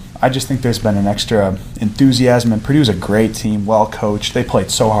I just think there's been an extra enthusiasm, and Purdue's a great team, well coached. They played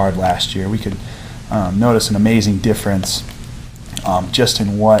so hard last year. We could notice an amazing difference just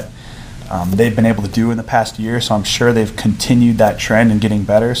in what they've been able to do in the past year. So I'm sure they've continued that trend and getting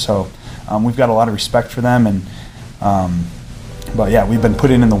better. So we've got a lot of respect for them. But yeah, we've been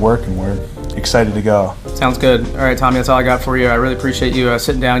putting in the work, and we're excited to go. Sounds good. All right, Tommy, that's all I got for you. I really appreciate you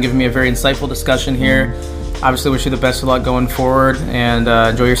sitting down, giving me a very insightful discussion here. Obviously, wish you the best of luck going forward, and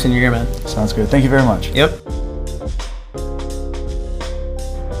enjoy your senior year, man. Sounds good. Thank you very much. Yep.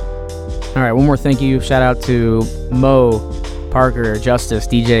 All right, one more thank you. Shout out to Mo, Parker, Justice,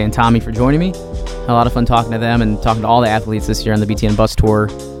 DJ, and Tommy for joining me. Had a lot of fun talking to them and talking to all the athletes this year on the BTN Bus Tour.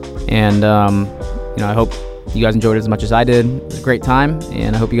 And, I hope you guys enjoyed it as much as I did. It was a great time,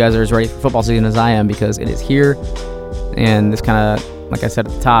 and I hope you guys are as ready for football season as I am, because it is here. And this kind of, like I said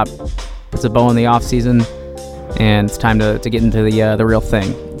at the top, puts a bow in the off season, and it's time to get into the real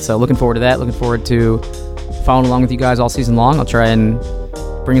thing. So looking forward to that. Looking forward to following along with you guys all season long. I'll try and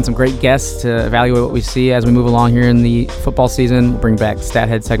bring in some great guests to evaluate what we see as we move along here in the football season. We'll bring back the Stat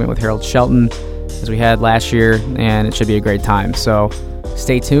Head segment with Harold Shelton as we had last year, and it should be a great time. So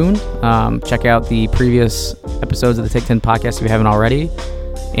stay tuned. Check out the previous episodes of the Take 10 podcast if you haven't already.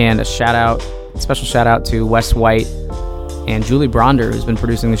 And a special shout out to Wes White and Julie Bronder, who's been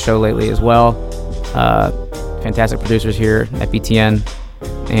producing the show lately as well. Fantastic producers here at BTN,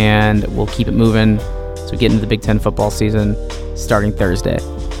 and we'll keep it moving as we get into the Big Ten football season starting Thursday.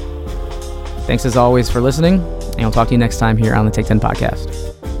 Thanks as always for listening, and we'll talk to you next time here on the Take 10 podcast.